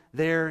psalm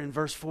there in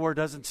verse 4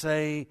 doesn't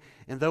say,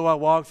 and though I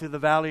walk through the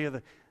valley of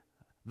the,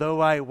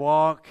 though I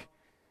walk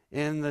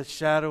in the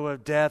shadow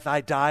of death,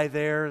 I die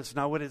there. It's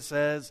not what it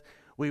says.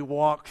 We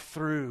walk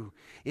through.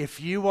 If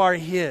you are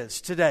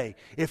His today,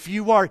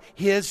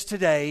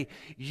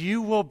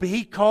 you will be,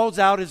 He calls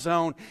out His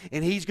own,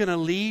 and He's going to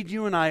lead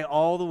you and I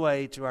all the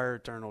way to our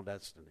eternal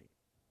destiny.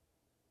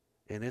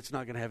 And it's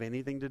not going to have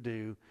anything to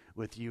do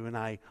with you and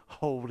I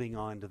holding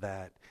on to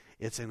that.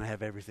 It's going to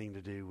have everything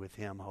to do with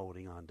Him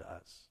holding on to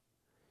us.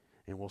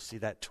 And we'll see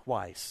that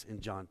twice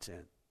in John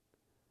 10.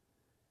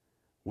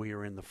 We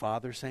are in the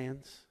Father's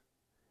hands,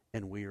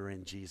 and we are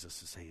in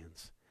Jesus'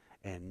 hands.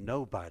 And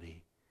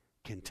nobody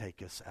can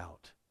take us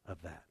out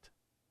of that.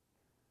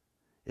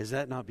 Is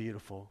that not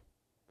beautiful?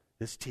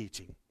 This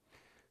teaching.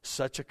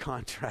 Such a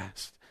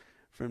contrast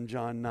from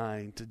John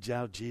 9 to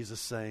how Jesus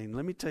saying,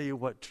 let me tell you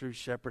what true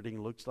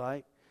shepherding looks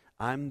like.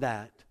 I'm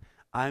that.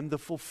 I'm the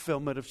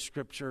fulfillment of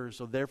Scripture,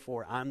 so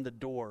therefore I'm the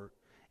door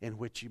in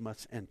which you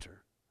must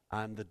enter.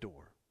 I'm the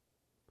door.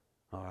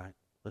 All right,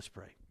 let's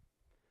pray.